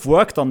you've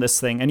worked on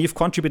this thing and you've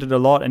contributed a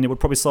lot, and it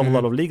would probably solve a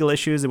lot of legal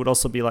issues. It would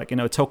also be like,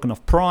 a token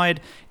of pride.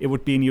 It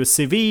would be in your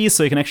CV,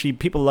 so you can actually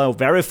people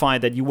verify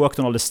that you worked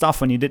on all this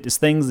stuff and you did these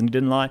things and you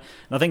didn't lie.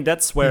 And I think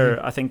that's where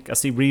I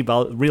see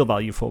real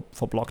value for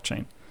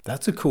blockchain.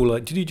 That's a cool.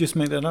 Did you just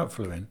make that up,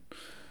 Florian?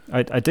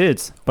 I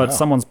did, but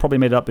someone's probably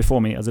made it up before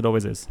me, as it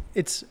always is.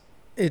 It's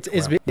being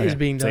done. Yeah, it's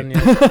being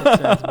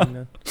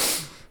done.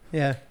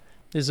 Yeah.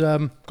 There's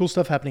cool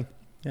stuff happening,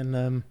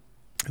 and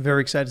very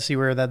excited to see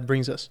where that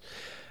brings us.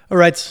 All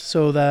right,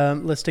 so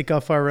let's take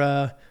off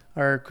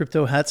our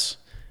crypto hats,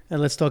 and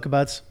let's talk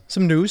about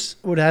some news,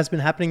 what has been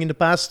happening in the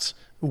past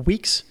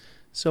weeks.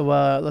 So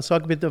let's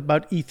talk a bit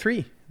about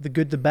E3, the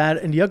good, the bad,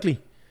 and the ugly.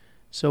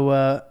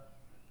 So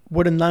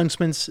what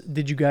announcements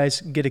did you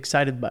guys get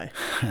excited by,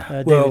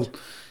 Well, David?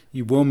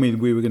 You warned me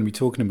we were going to be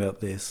talking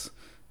about this,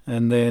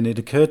 and then it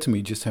occurred to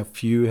me just how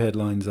few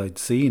headlines I'd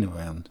seen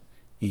around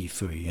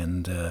E3,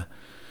 and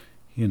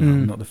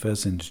I'm not the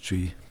first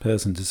industry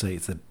person to say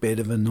it's a bit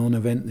of a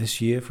non-event this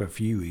year for a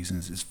few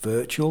reasons. It's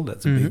virtual,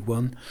 that's a big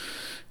one,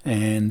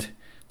 and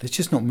there's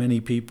just not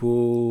many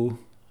people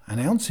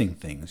announcing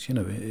things,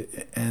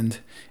 and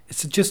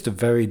it's just a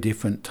very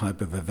different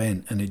type of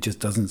event, and it just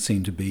doesn't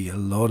seem to be a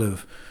lot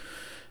of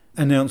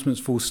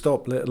announcements full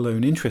stop, let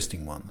alone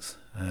interesting ones.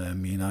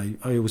 I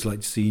always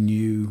like to see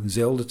new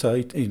Zelda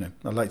titles,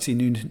 I like to see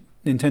new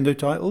Nintendo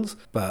titles,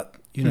 but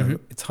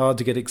it's hard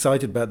to get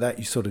excited about that.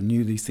 You sort of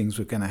knew these things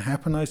were going to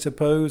happen, I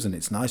suppose, and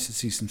it's nice to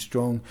see some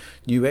strong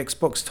new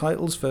Xbox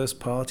titles first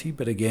party,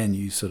 but again,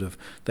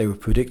 they were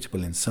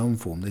predictable in some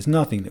form. There's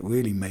nothing that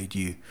really made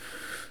you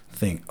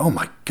think, oh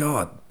my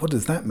God, what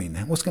does that mean?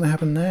 What's going to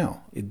happen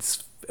now?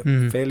 It's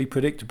a fairly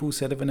predictable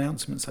set of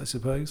announcements, I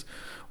suppose,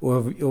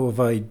 or have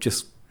I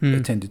just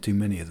attended too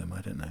many of them?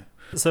 I don't know.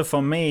 So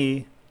for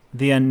me,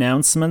 the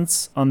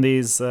announcements on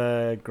these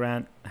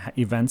grand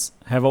events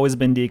have always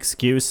been the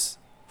excuse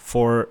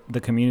for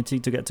the community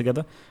to get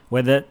together,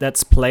 whether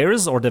that's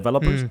players or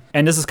developers.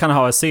 And this is kind of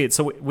how I see it.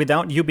 So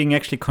without you being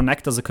actually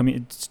connect as a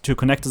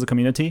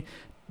community,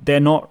 they're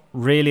not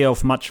really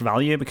of much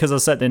value, because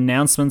as I said, the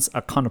announcements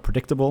are kind of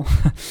predictable.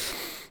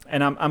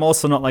 And I'm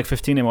also not like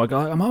 15 anymore.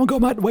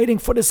 I'm waiting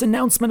for this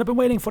announcement. I've been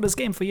waiting for this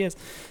game for years.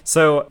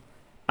 So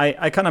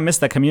I kind of miss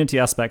that community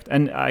aspect.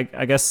 And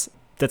I guess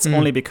that's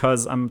only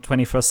because I'm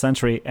 21st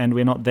century and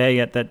we're not there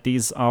yet, that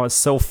these are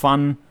so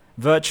fun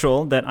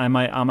virtual that I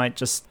might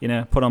just,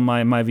 put on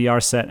my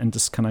VR set and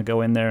just kind of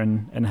go in there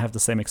and have the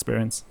same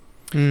experience.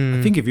 I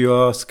think if you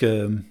ask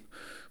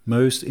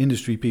most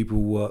industry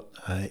people what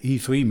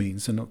E3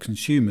 means, and not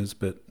consumers,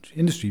 but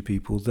industry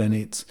people, then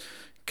it's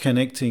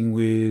connecting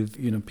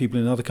with people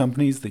in other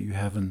companies that you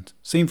haven't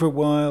seen for a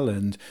while,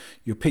 and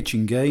you're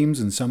pitching games,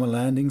 and some are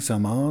landing,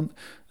 some aren't.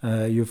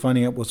 You're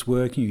finding out what's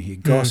working. You hear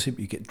gossip.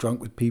 You get drunk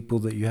with people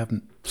that you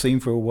haven't seen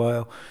for a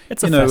while.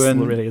 It's a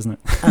festival, really, isn't it?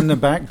 And the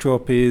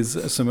backdrop is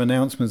some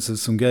announcements of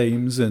some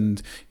games,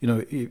 and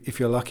if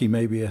you're lucky,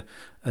 maybe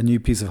a new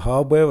piece of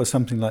hardware or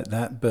something like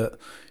that. But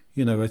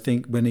I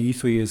think when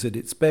E3 is at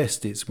its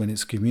best, it's when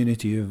it's a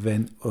community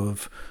event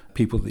of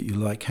people that you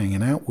like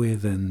hanging out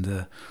with,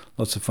 and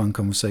lots of fun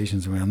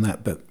conversations around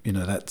that. But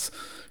that's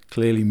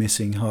clearly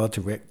missing, hard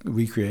to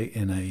recreate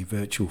in a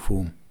virtual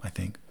form, I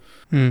think.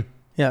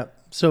 Yeah,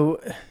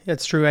 so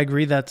that's true. I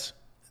agree that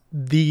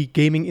the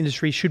gaming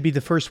industry should be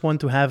the first one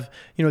to have,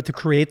 to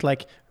create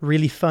like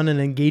really fun and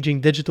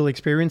engaging digital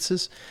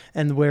experiences,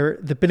 and where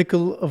the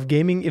pinnacle of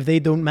gaming, if they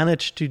don't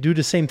manage to do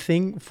the same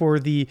thing for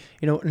the,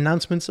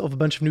 announcements of a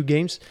bunch of new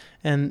games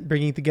and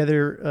bringing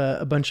together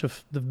a bunch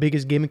of the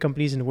biggest gaming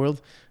companies in the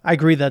world, I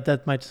agree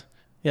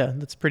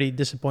that's pretty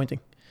disappointing.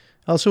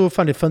 I also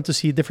find it fun to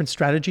see different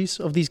strategies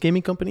of these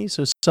gaming companies.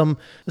 So some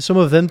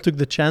of them took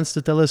the chance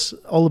to tell us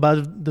all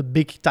about the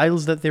big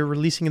titles that they're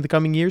releasing in the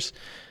coming years.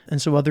 And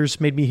so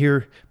others made me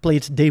play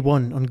it day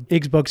one on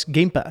Xbox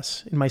Game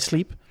Pass in my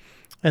sleep.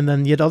 And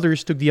then yet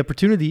others took the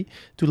opportunity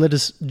to let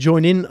us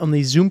join in on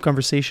a Zoom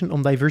conversation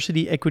on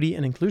diversity, equity,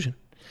 and inclusion.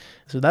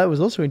 So that was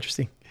also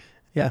interesting.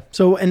 Yeah.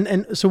 So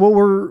so what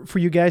were for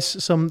you guys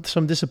some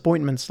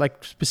disappointments,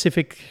 like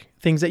specific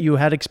things that you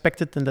had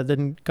expected and that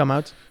didn't come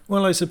out?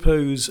 Well, I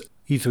suppose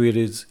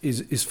E3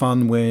 is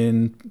fun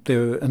when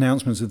there are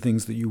announcements of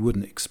things that you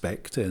wouldn't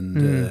expect,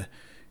 and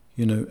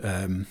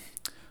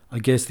I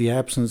guess the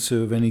absence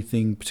of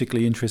anything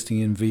particularly interesting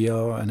in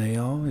VR and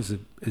AR is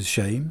a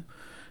shame.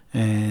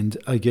 And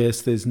I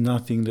guess there's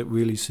nothing that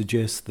really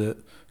suggests that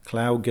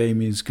cloud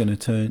gaming is going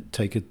to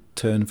take a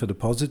turn for the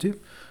positive.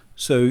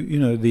 So,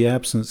 the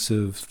absence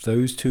of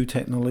those two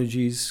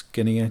technologies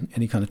getting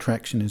any kind of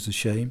traction is a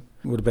shame.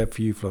 What about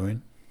for you,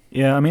 Florian?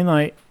 Yeah, I mean,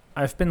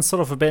 I've been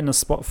sort of a bit in a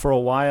spot for a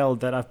while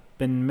that I've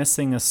been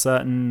missing a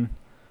certain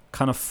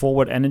kind of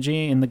forward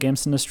energy in the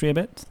games industry a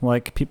bit.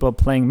 Like, people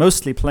are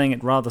mostly playing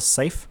it rather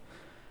safe.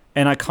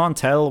 And I can't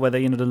tell whether,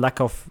 the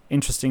lack of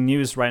interesting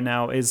news right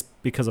now is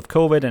because of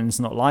COVID and it's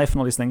not live and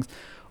all these things,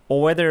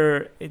 or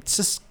whether it's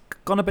just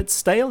gone a bit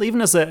stale. Even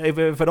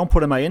if I don't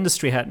put in my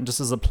industry hat and just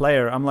as a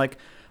player,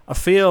 I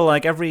feel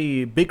like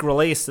every big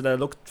release that I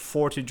looked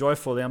forward to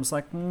joyfully, I'm just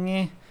like,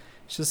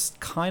 it's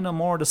just kind of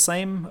more the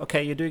same.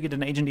 Okay, you're doing it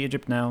in Ancient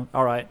Egypt now.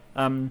 All right.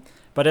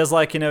 But there's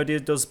like,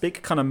 those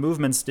big kind of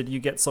movements that you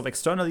get sort of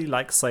externally,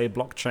 like, say,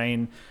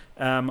 blockchain,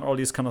 all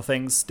these kind of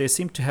things, they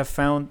seem to have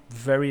found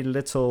very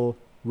little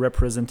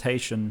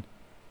representation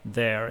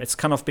there. It's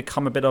kind of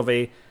become a bit of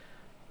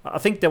I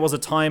think there was a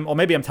time, or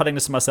maybe I'm telling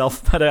this to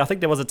myself, but I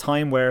think there was a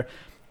time where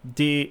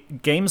the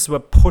games were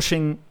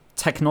pushing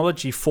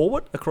technology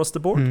forward across the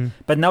board,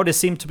 but now they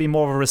seem to be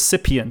more of a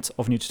recipient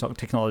of new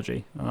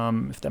technology,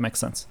 if that makes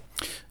sense.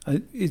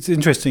 It's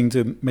interesting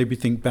to maybe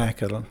think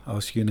back. I'll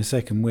ask you in a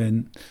second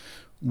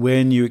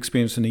when you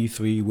experienced an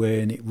E3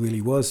 when it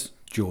really was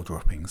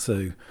jaw-dropping.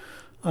 So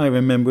I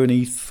remember an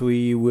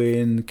E3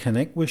 when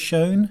Connect was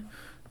shown,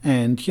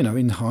 and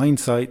in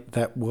hindsight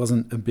that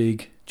wasn't a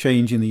big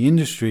change in the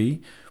industry,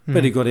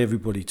 but it got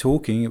everybody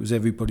talking. It was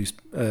everybody's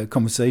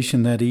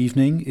conversation that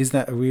evening. Is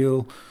that a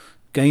real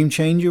game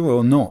changer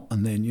or not?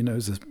 And then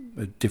there's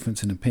a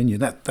difference in opinion.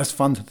 That's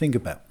fun to think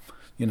about.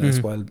 That's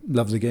why I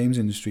love the games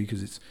industry,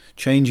 because it's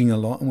changing a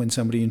lot, and when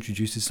somebody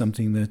introduces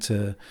something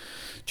that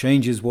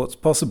changes what's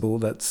possible,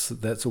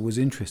 that's always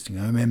interesting.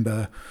 I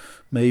remember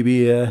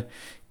maybe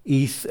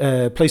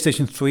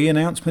PlayStation 3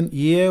 announcement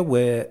year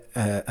where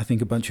I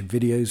think a bunch of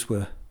videos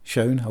were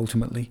shown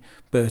ultimately,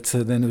 but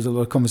then there was a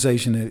lot of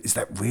conversation. Is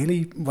that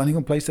really running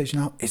on PlayStation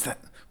now? Is that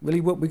really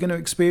what we're going to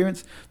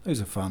experience?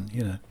 Those are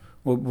fun.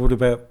 What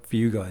about for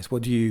you guys?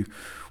 What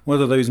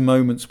are those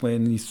moments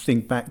when you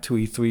think back to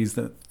E3s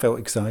that felt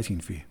exciting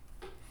for you?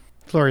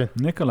 Florian.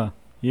 Nicola,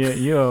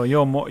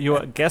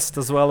 you're a guest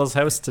as well as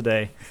host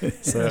today.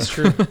 So. That's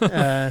true.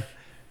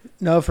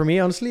 No, for me,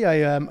 honestly,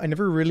 I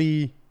never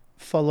really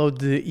followed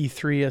the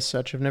E3 as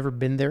such. I've never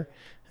been there.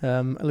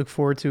 I look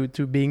forward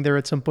to being there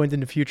at some point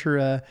in the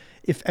future,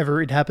 if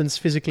ever it happens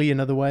physically,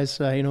 and otherwise,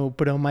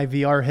 put on my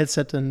VR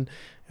headset and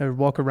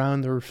walk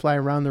around or fly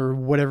around or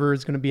whatever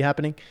is going to be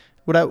happening.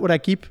 what I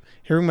keep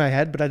hearing in my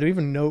head, but I don't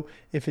even know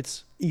if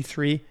it's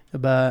E3.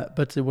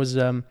 But it was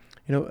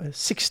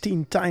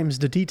 16 times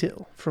the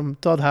detail from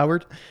Todd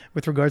Howard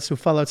with regards to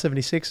Fallout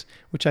 76,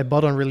 which I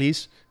bought on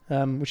release,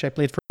 which I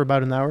played for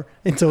about an hour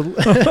in total,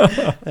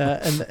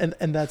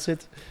 and that's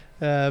it.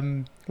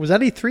 Was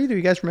that E3? Do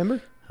you guys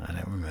remember? I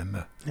don't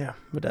remember. Yeah,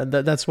 but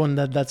that's one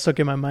that stuck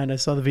in my mind. I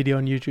saw the video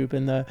on YouTube,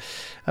 and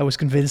I was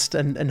convinced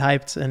and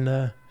hyped,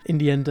 and in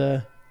the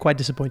end, quite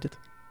disappointed.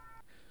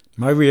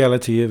 My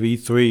reality of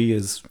E3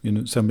 as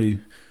somebody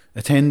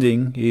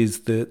attending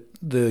is that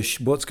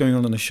what's going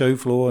on the show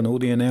floor and all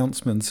the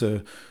announcements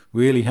are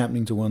really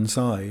happening to one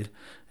side.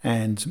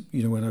 And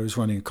when I was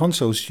running a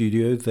console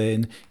studio,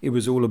 then it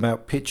was all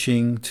about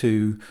pitching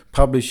to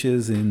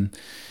publishers in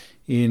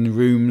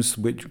rooms,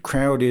 which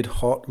crowded,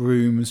 hot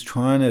rooms,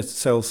 trying to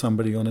sell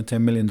somebody on a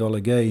 $10 million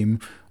game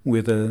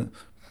with a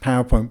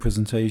PowerPoint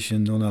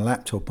presentation on a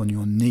laptop on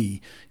your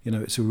knee.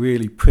 It's a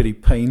really pretty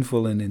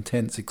painful and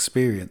intense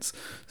experience.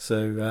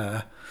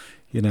 So,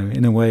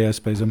 in a way, I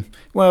suppose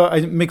I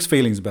mixed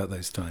feelings about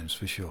those times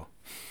for sure.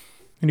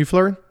 And you,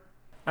 Florian?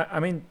 I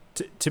mean,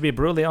 to be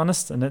brutally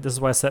honest, and this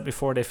is why I said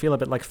before, they feel a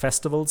bit like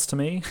festivals to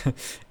me,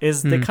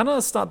 is they kind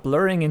of start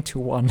blurring into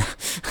one.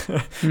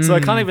 So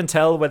I can't even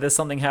tell whether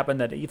something happened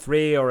at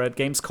E3 or at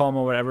Gamescom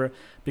or whatever,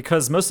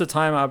 because most of the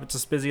time I'm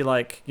just busy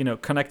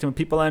connecting with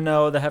people I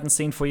know that I haven't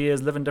seen for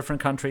years, live in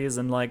different countries,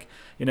 and like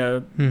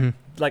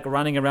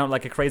running around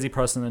like a crazy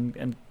person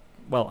and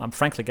well, I'm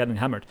frankly getting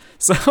hammered.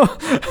 So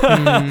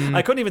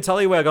I couldn't even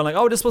tell you where I'm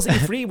going, this was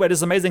E3 where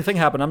this amazing thing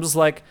happened. I'm just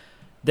like,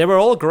 they were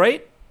all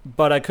great,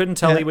 but I couldn't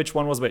tell you which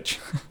one was which.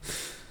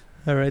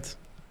 All right.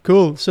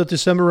 Cool. So to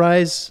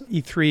summarize,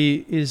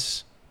 E3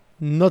 is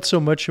not so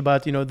much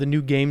about, the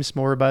new games,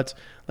 more about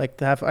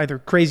to have either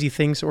crazy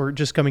things or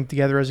just coming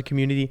together as a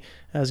community,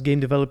 as game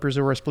developers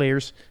or as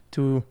players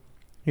to,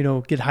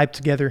 get hyped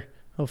together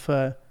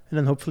and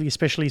then hopefully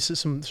especially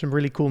some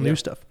really cool new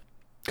stuff.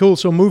 Cool.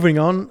 So moving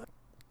on,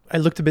 I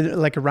looked a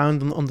bit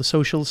around on the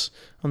socials,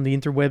 on the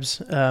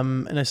interwebs,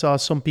 and I saw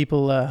some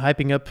people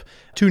hyping up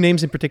two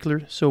names in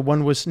particular. So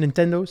one was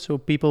Nintendo. So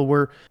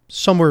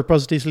some were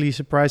positively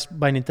surprised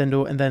by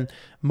Nintendo, and then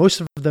most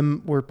of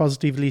them were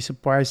positively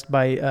surprised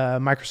by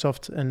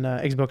Microsoft and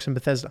Xbox and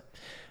Bethesda.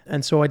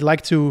 And so I'd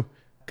like to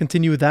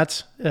continue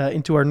that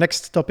into our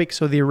next topic.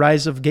 So the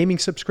rise of gaming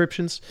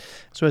subscriptions.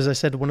 So as I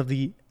said, one of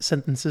the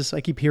sentences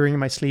I keep hearing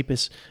in my sleep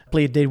is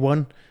play it day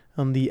one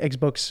on the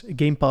Xbox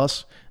Game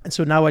Pass. And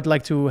so now I'd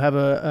like to have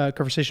a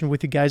conversation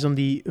with you guys on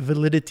the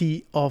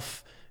validity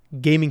of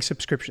gaming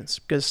subscriptions,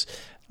 because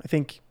I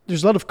think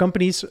there's a lot of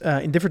companies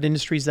in different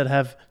industries that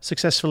have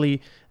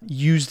successfully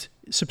used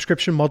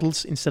subscription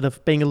models instead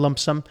of paying a lump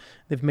sum.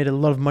 They've made a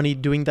lot of money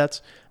doing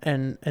that.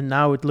 And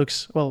now it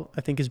looks,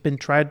 I think it's been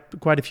tried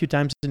quite a few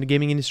times in the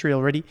gaming industry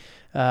already.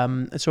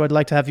 And so I'd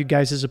like to have you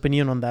guys'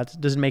 opinion on that.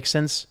 Does it make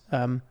sense?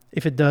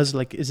 If it does,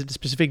 is it a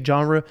specific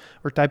genre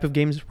or type of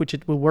games which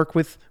it will work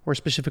with, or a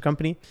specific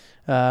company?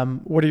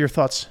 What are your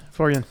thoughts,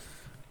 Florian?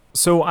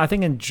 So I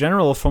think in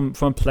general, from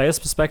a player's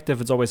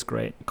perspective, it's always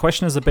great. The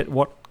question is a bit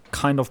what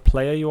kind of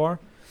player you are.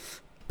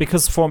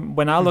 Because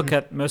when I look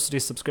at most of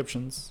these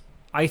subscriptions,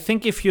 I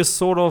think if you're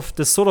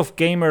the sort of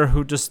gamer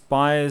who just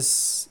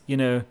buys,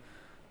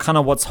 kind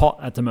of what's hot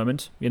at the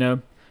moment,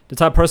 the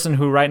type of person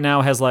who right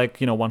now has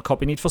one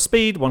copy Need for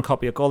Speed, one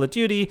copy of Call of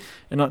Duty,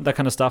 and that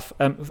kind of stuff.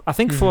 I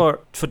think for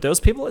those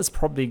people, it's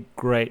probably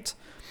great.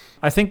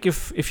 I think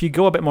if you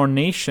go a bit more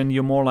niche and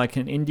you're more like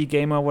an indie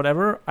gamer or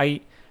whatever,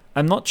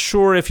 I'm not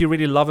sure if you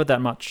really love it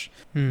that much.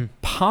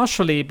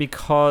 Partially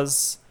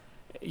because,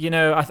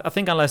 I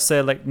think unless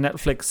say like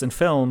Netflix and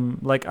film,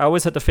 I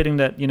always had the feeling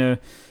that,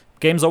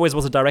 games always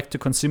was a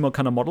direct-to-consumer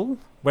kind of model,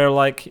 where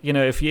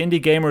if your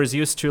indie gamer is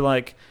used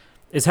to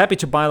is happy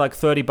to buy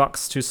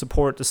 $30 to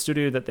support the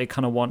studio that they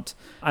kind of want.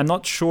 I'm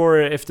not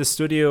sure if the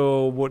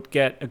studio would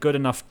get a good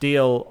enough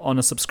deal on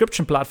a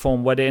subscription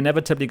platform where they're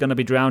inevitably going to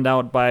be drowned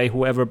out by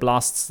whoever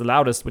blasts the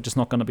loudest, which is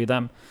not going to be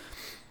them.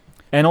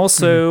 And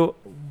also,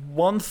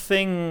 one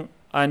thing,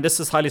 and this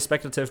is highly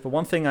speculative, but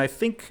one thing I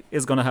think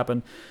is going to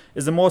happen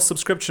is the more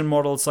subscription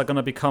models are going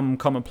to become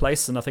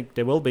commonplace, and I think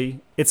they will be.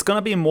 It's going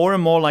to be more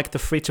and more like the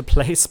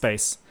free-to-play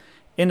space,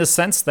 in the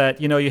sense that,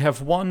 you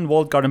have one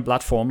walled garden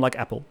platform like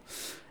Apple,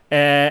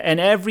 and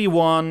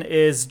everyone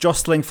is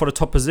jostling for the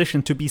top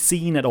position to be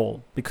seen at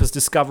all because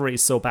discovery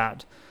is so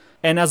bad.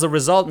 And as a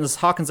result, and this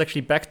harkens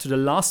actually back to the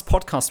last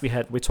podcast we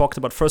had, we talked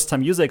about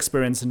first-time user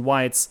experience and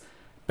why it's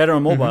better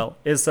on mobile,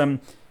 is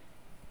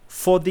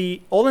for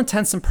the all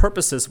intents and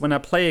purposes, when I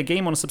play a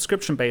game on a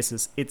subscription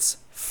basis, it's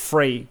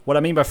free. What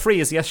I mean by free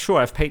is, yes, sure,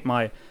 I've paid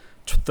my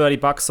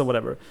 $30 or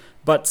whatever.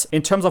 But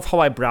in terms of how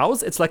I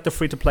browse, it's like the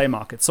free-to-play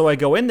market. So I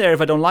go in there.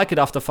 If I don't like it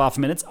after 5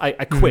 minutes, I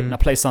quit and I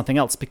play something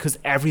else because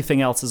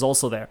everything else is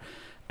also there.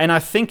 And I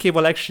think it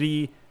will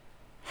actually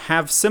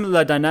have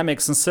similar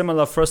dynamics and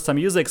similar first-time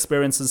user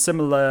experiences,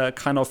 similar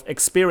kind of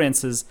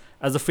experiences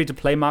as the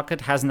free-to-play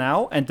market has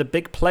now. And the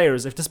big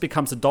players, if this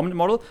becomes a dominant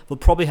model, will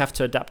probably have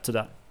to adapt to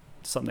that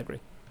to some degree.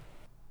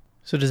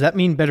 So does that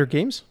mean better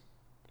games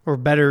or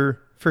better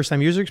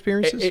first-time user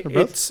experiences, or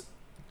both?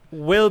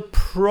 will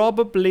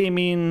probably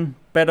mean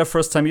better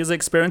first-time user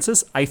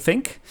experiences, I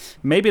think.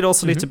 Maybe it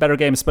also leads to better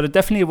games, but it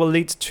definitely will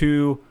lead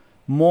to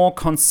more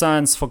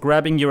concerns for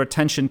grabbing your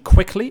attention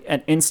quickly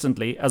and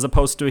instantly, as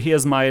opposed to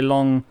here's my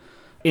long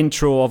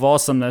intro of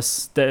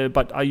awesomeness,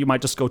 but you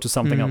might just go to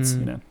something else,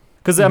 you know.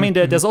 Because, I mean,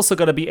 there's also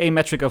got to be a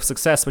metric of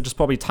success, which is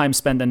probably time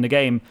spent in the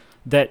game,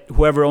 that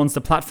whoever owns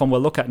the platform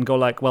will look at and go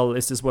like, well,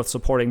 is this worth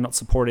supporting, not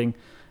supporting?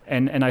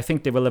 And I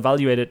think they will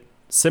evaluate it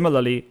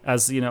similarly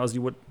as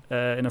you would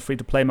in a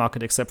free-to-play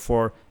market, except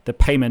for the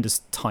payment is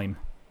time.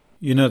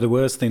 You know, the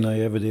worst thing I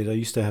ever did, I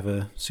used to have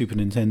a Super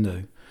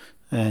Nintendo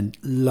and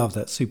loved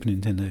that Super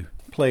Nintendo.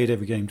 Played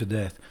every game to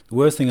death. The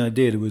worst thing I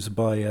did was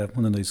buy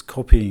one of those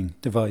copying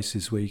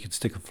devices where you could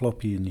stick a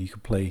floppy and you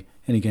could play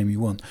any game you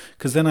want.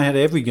 Because then I had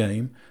every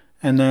game,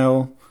 and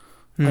now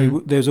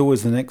there's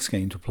always the next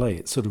game to play.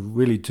 It sort of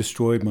really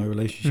destroyed my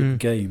relationship with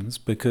games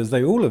because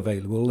they're all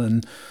available,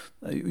 and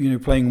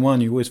playing one,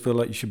 you always feel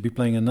like you should be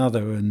playing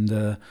another, and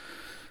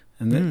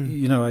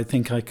then, I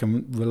think I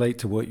can relate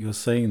to what you're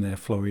saying there,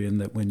 Florian,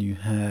 that when you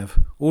have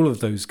all of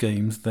those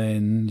games,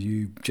 then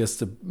you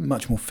just are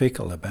much more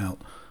fickle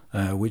about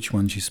which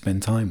ones you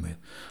spend time with.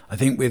 I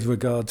think with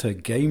regard to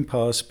Game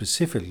Pass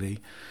specifically,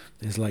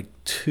 there's like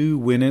 2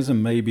 winners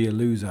and maybe a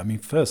loser. I mean,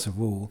 first of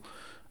all,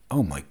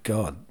 oh my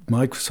God,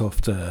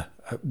 Microsoft,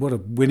 what a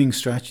winning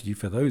strategy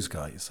for those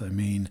guys. I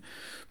mean,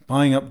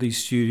 buying up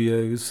these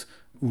studios,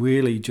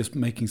 really just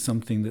making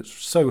something that's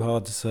so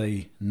hard to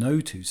say no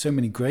to. So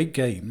many great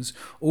games,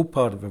 all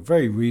part of a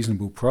very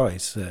reasonable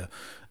price,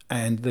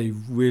 and they're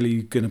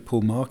really going to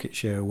pull market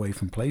share away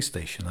from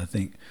PlayStation.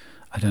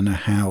 I don't know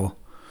how,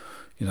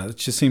 it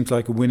just seems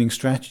like a winning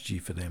strategy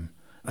for them.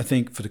 I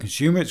think for the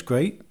consumer it's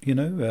great,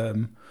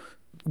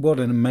 what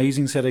an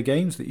amazing set of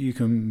games that you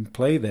can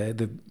play there.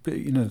 The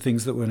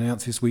things that were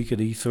announced this week at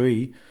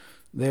E3,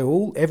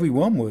 every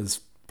one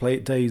was play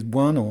it day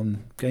one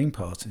on Game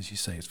Pass, as you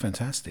say. It's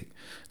fantastic.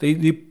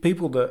 The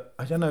people that,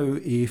 I don't know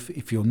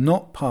if you're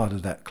not part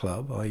of that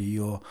club, i.e.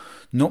 you're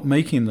not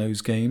making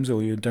those games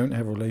or you don't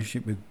have a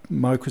relationship with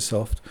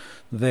Microsoft,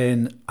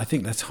 then I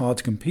think that's hard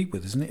to compete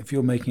with, isn't it? If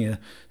you're making a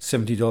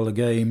 $70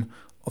 game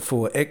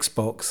for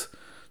Xbox,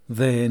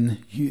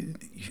 then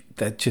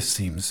that just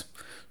seems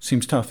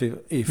tough.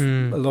 If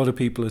a lot of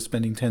people are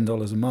spending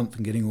 $10 a month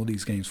and getting all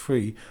these games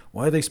free,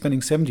 why are they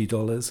spending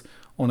 $70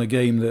 on a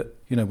game that,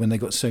 when they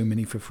got so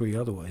many for free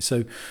otherwise?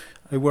 So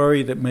I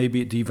worry that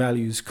maybe it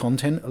devalues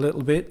content a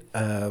little bit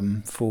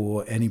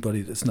for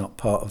anybody that's not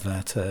part of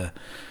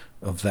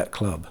that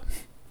club.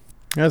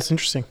 That's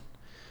interesting.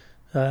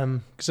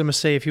 Because I must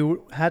say, if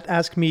you had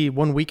asked me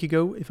 1 week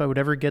ago if I would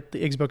ever get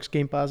the Xbox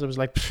Game Pass, I was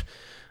like,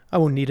 I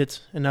won't need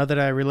it. And now that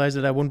I realize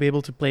that I won't be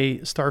able to play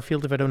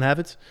Starfield if I don't have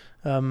it,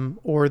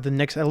 or the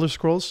next Elder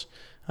Scrolls,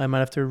 I might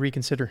have to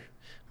reconsider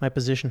my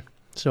position.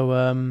 So,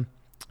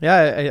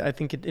 I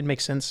think it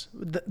makes sense.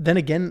 Then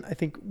again, I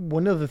think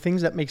one of the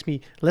things that makes me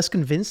less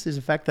convinced is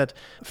the fact that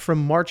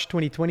from March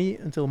 2020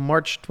 until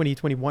March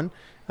 2021,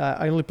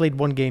 I only played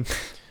one game.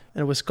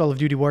 And it was Call of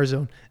Duty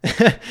Warzone.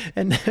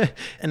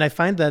 and I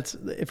find that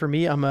for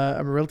me, I'm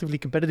a relatively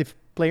competitive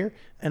player,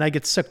 and I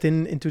get sucked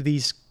into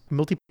these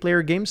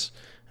multiplayer games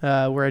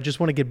where I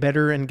just want to get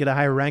better and get a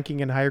higher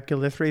ranking and higher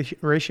kill-death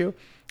ratio.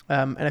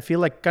 And I feel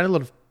like kind of a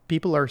lot of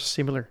people are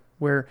similar,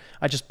 where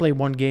I just play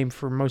one game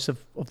for most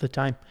of the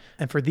time.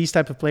 And for these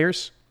type of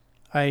players,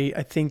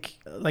 I think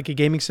like a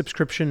gaming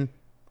subscription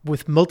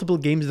with multiple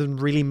games doesn't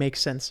really make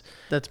sense.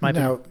 That's my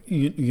Now, at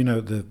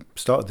the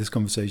start of this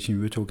conversation,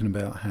 you were talking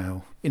about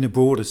how, in a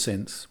broader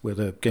sense,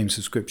 whether game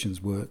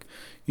subscriptions work,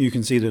 you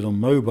can see that on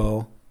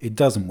mobile, it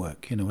doesn't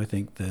work. I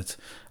think that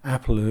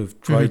Apple have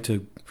tried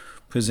to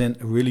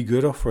present a really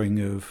good offering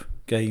of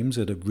games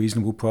at a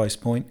reasonable price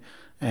point,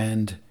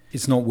 and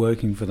it's not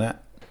working for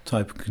that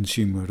type of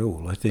consumer at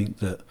all. I think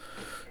that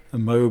a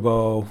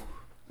mobile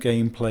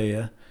game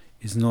player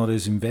is not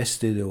as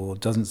invested or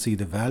doesn't see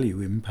the value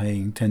in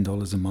paying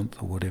 $10 a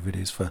month or whatever it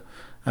is for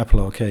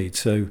Apple Arcade.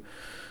 So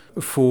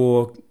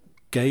for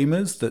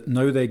gamers that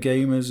know they're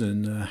gamers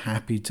and are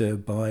happy to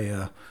buy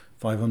a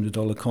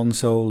 $500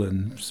 console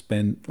and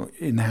spend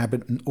in the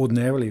habit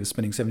ordinarily of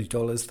spending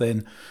 $70,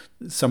 then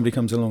somebody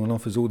comes along and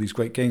offers all these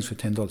great games for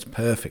 $10.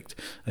 Perfect.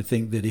 I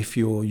think that if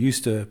you're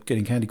used to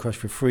getting Candy Crush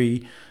for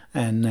free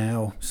and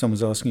now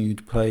someone's asking you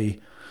to pay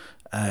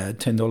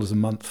 $10 a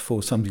month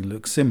for something that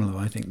looks similar,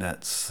 I think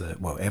that's,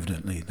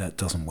 evidently that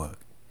doesn't work.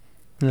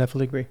 I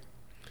definitely agree.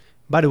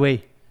 By the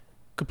way,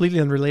 completely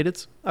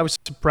unrelated, I was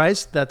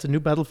surprised that the new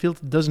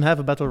Battlefield doesn't have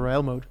a Battle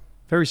Royale mode.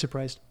 Very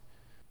surprised.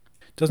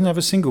 Doesn't have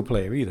a single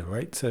player either,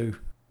 right? So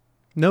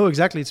no,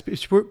 exactly. It's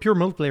pure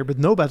multiplayer, but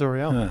no Battle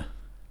Royale.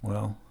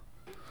 Well,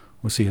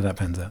 we'll see how that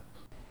pans out.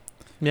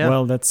 Yeah.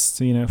 Well, that's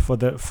for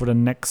the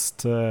next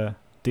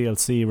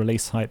DLC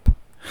release hype,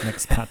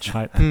 next patch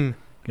hype.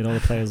 Get all the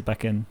players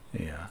back in.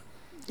 Yeah.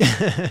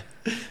 Yeah,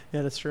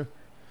 that's true.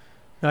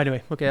 No,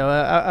 anyway, okay,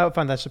 I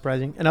found that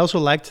surprising, and I also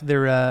liked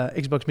their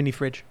Xbox mini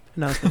fridge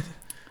announcement.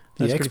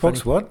 The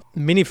Xbox what?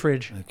 Mini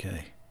fridge.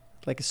 Okay.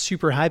 like a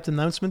super hyped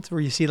announcement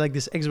where you see like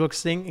this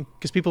Xbox thing,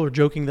 because people were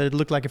joking that it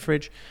looked like a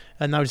fridge,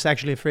 and now it's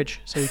actually a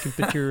fridge, so you can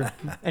put your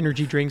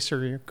energy drinks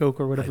or your Coke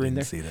or whatever in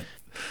there. See that.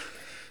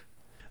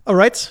 All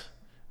right.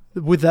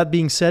 With that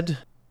being said,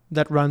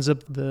 that rounds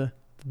up the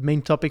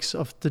main topics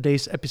of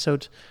today's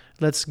episode.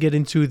 Let's get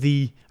into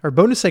our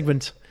bonus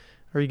segment.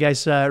 Are you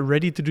guys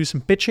ready to do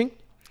some pitching?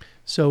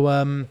 So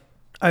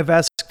I've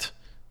asked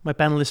my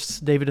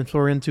panelists, David and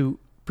Florian, to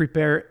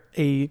prepare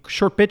a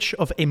short pitch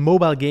of a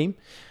mobile game,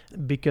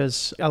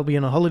 because I'll be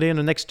on a holiday in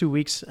the next 2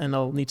 weeks and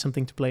I'll need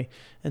something to play.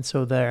 And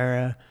so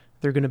they're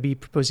going to be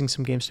proposing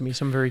some games to me.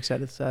 So I'm very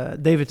excited.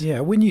 David? Yeah,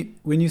 when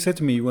you said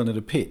to me you wanted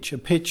a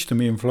pitch to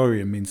me and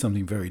Florian means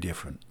something very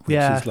different. Which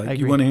is like,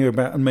 you want to hear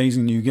about an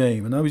amazing new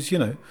game. And I was,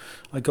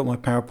 I got my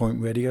PowerPoint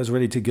ready. I was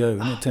ready to go.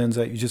 And it turns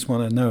out you just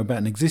want to know about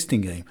an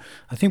existing game.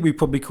 I think we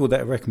probably call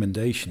that a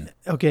recommendation.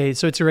 Okay,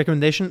 so it's a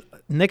recommendation.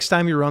 Next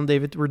time you're on,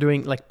 David, we're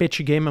doing like pitch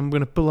a game. I'm going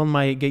to pull on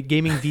my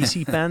gaming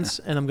VC pants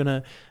and I'm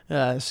going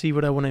to see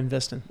what I want to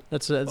invest in.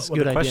 That's a good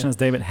idea. The question is,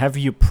 David, have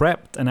you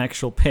prepped an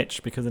actual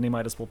pitch? Because then you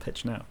might as well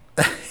pitch now.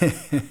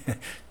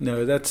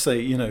 No, that's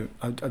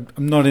I'm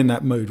not in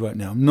that mode right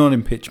now. I'm not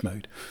in pitch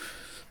mode.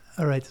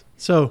 All right.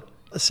 So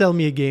sell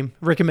me a game.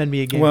 Recommend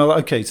me a game. Well,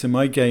 okay. So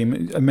my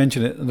game, I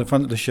mentioned it at the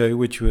front of the show,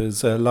 which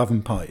was Love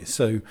and Pies.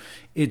 So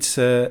it's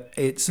a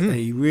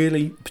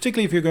really,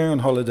 particularly if you're going on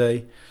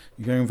holiday,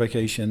 you're going on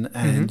vacation,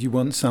 and you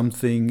want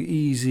something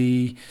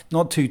easy,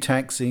 not too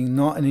taxing,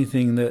 not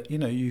anything that,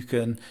 you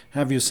can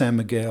have your San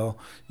Miguel,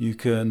 you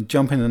can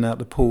jump in and out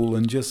the pool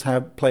and just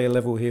play a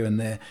level here and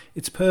there.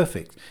 It's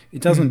perfect.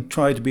 It doesn't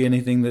try to be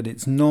anything that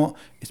it's not.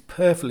 It's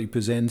perfectly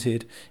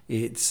presented.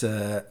 It's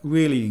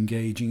really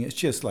engaging. It's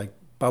just like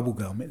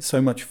bubblegum. It's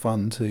so much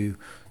fun to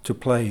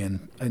play,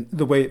 and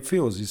the way it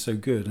feels is so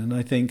good. And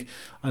I think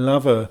I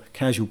love a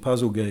casual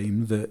puzzle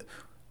game that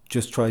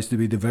just tries to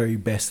be the very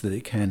best that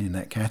it can in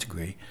that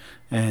category.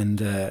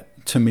 And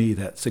to me,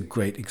 that's a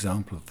great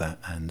example of that.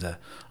 And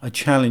I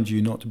challenge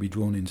you not to be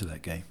drawn into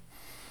that game.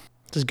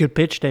 That's a good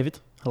pitch, David.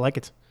 I like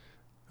it.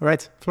 All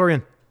right,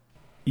 Florian.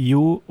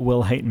 You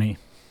will hate me.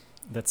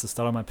 That's the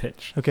start of my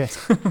pitch. Okay.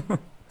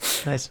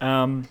 Nice.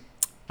 I'm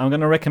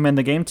going to recommend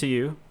a game to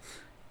you.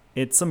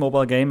 It's a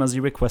mobile game, as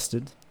you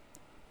requested,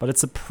 but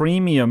it's a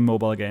premium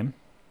mobile game.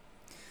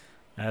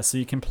 So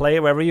you can play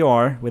wherever you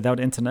are without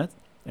internet,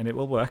 and it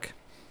will work.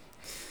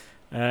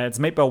 It's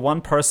made by one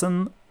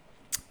person,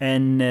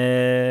 and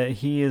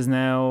he is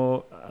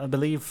now, I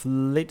believe,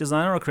 lead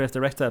designer or creative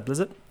director at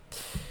Blizzard.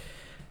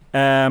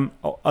 A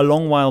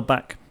long while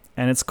back,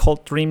 and it's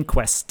called Dream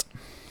Quest.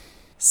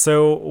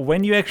 So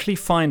when you actually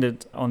find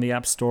it on the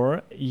App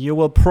Store, you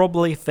will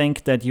probably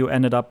think that you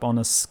ended up on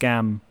a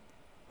scam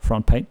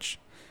front page.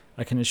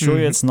 I can assure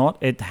you it's not.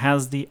 It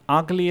has the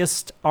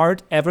ugliest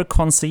art ever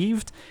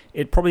conceived.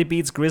 It probably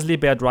beats Grizzly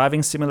Bear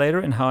Driving Simulator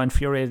in how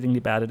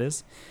infuriatingly bad it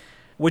is.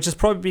 Which is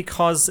probably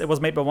because it was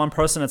made by one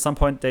person. At some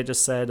point, they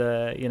just said,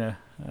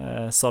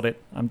 sod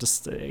it. I'm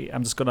just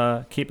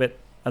gonna keep it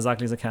as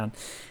ugly as I can.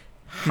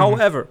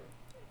 However,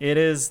 it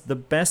is the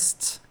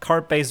best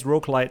card-based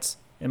roguelite,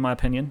 in my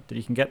opinion, that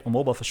you can get on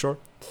mobile for sure.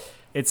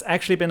 It's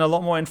actually been a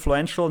lot more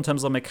influential in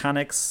terms of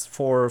mechanics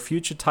for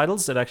future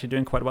titles that are actually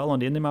doing quite well on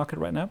the indie market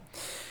right now.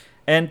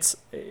 And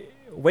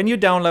when you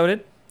download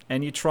it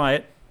and you try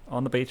it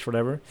on the beach,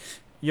 whatever,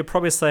 you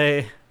probably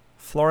say,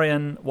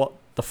 Florian, what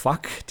the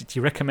fuck did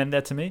you recommend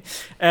that to me?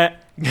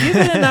 Give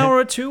it an hour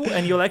or two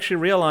and you'll actually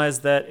realize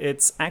that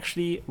it's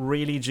actually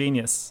really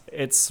genius.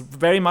 It's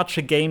very much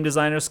a game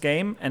designer's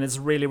game, and it's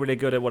really, really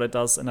good at what it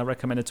does. And I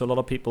recommend it to a lot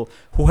of people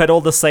who had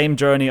all the same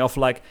journey of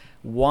like,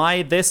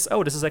 why this?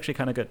 Oh, this is actually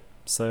kind of good.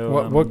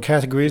 So what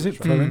category is it?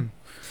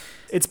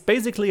 It's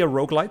basically a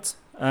roguelite.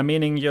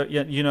 Meaning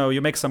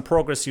you make some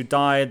progress, you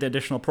die, the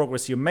additional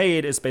progress you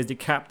made is basically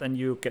capped and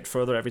you get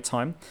further every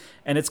time.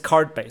 And it's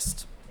card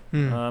based.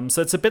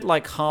 So it's a bit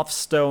like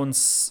Hearthstone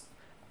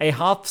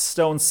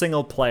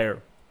single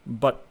player,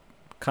 but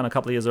kind of a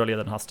couple of years earlier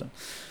than Hearthstone.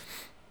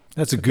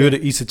 That's a good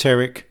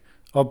esoteric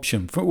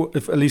option,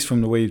 at least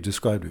from the way you've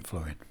described it,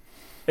 Florian.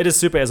 It is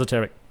super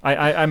esoteric.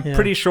 I'm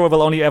pretty sure it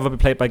will only ever be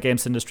played by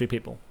games industry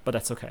people, but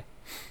that's okay.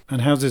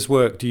 And how's this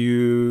work? Do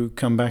you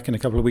come back in a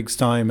couple of weeks'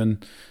 time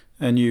and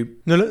you...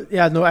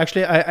 No,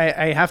 actually,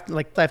 I have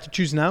to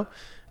choose now.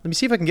 Let me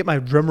see if I can get my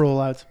drum roll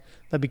out.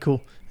 That'd be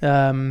cool.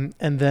 And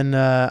then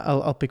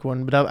I'll pick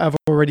one. But I've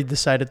already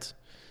decided.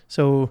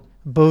 So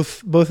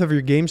both of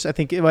your games, I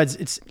think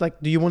it's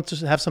like, do you want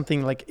to have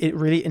something like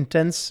really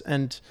intense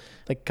and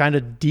like kind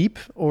of deep,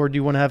 or do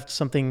you want to have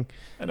something?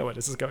 I know where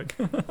this is going.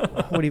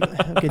 What do you?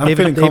 Okay,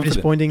 David is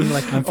pointing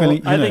like. I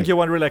think you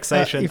want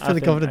relaxation. You're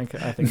feeling confident.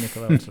 I think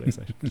Nicola wants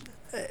relaxation.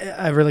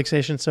 I have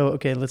relaxation. So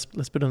okay, let's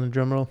put on the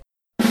drum roll.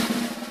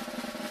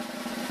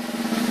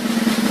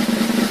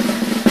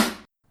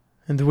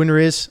 And the winner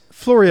is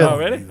Florian. Oh,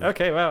 really?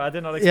 Okay, wow, I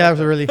did not expect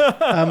that. Yeah,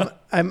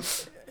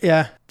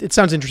 really. It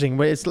sounds interesting,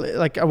 but it's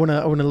like I want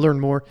to learn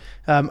more.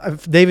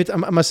 David, I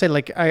must say,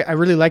 like I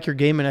really like your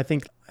game, and I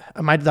think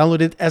I might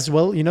download it as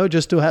well,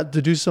 just to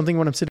do something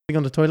when I'm sitting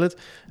on the toilet.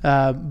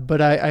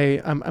 But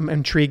I'm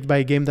intrigued by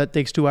a game that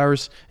takes 2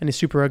 hours and is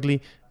super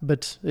ugly,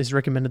 but is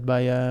recommended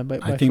by I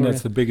think Florian.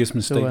 that's the biggest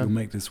mistake you'll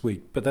make this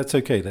week, but that's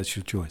okay. That's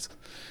your choice.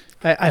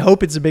 I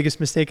hope it's the biggest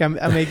mistake I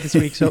make this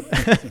week. So,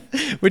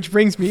 which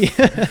brings me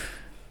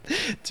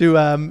to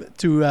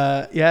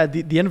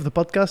the end of the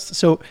podcast.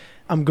 So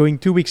I'm going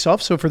 2 weeks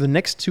off. So for the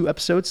next 2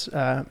 episodes,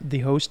 the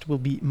host will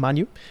be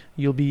Manu.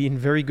 You'll be in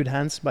very good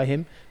hands by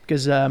him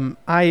because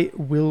I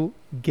will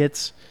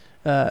get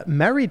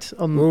married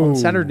on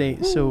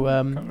Saturday. So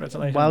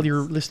while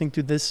you're listening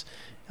to this,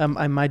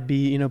 I might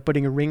be,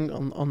 putting a ring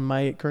on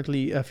my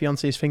currently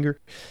fiance's finger,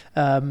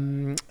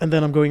 and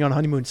then I'm going on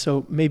honeymoon.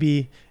 So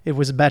maybe it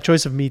was a bad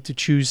choice of me to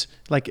choose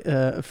like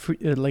a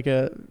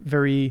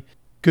very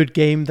good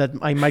game that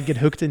I might get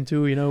hooked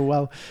into,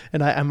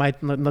 and I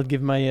might not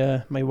give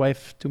my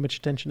wife too much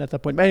attention at that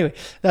point. But anyway,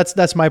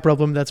 that's my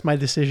problem. That's my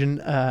decision,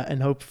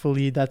 and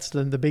hopefully that's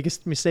the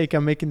biggest mistake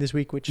I'm making this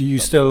week. Which are you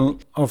still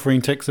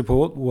offering tech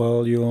support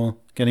while you're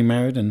getting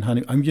married and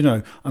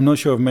I'm not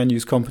sure of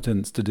Manu's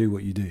competence to do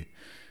what you do.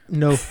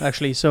 No,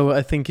 actually. So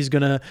I think he's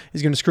gonna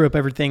screw up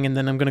everything, and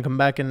then I'm gonna come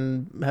back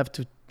and have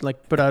to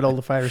put out all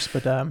the fires.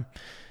 But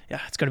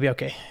it's gonna be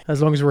okay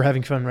as long as we're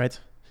having fun, right?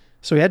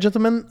 So yeah,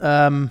 gentlemen,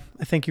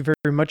 I thank you very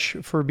much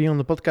for being on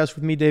the podcast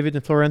with me, David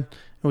and Florian.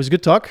 It was a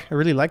good talk. I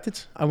really liked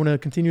it. I want to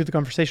continue the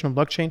conversation on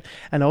blockchain,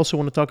 and I also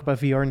want to talk about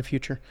VR in the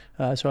future.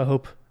 So I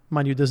hope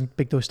Manu doesn't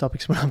pick those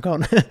topics when I'm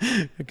gone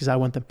because I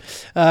want them.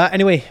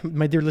 Anyway,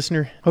 my dear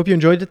listener, hope you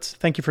enjoyed it.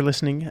 Thank you for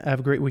listening.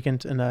 Have a great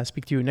weekend, and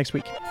speak to you next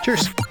week.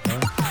 Cheers.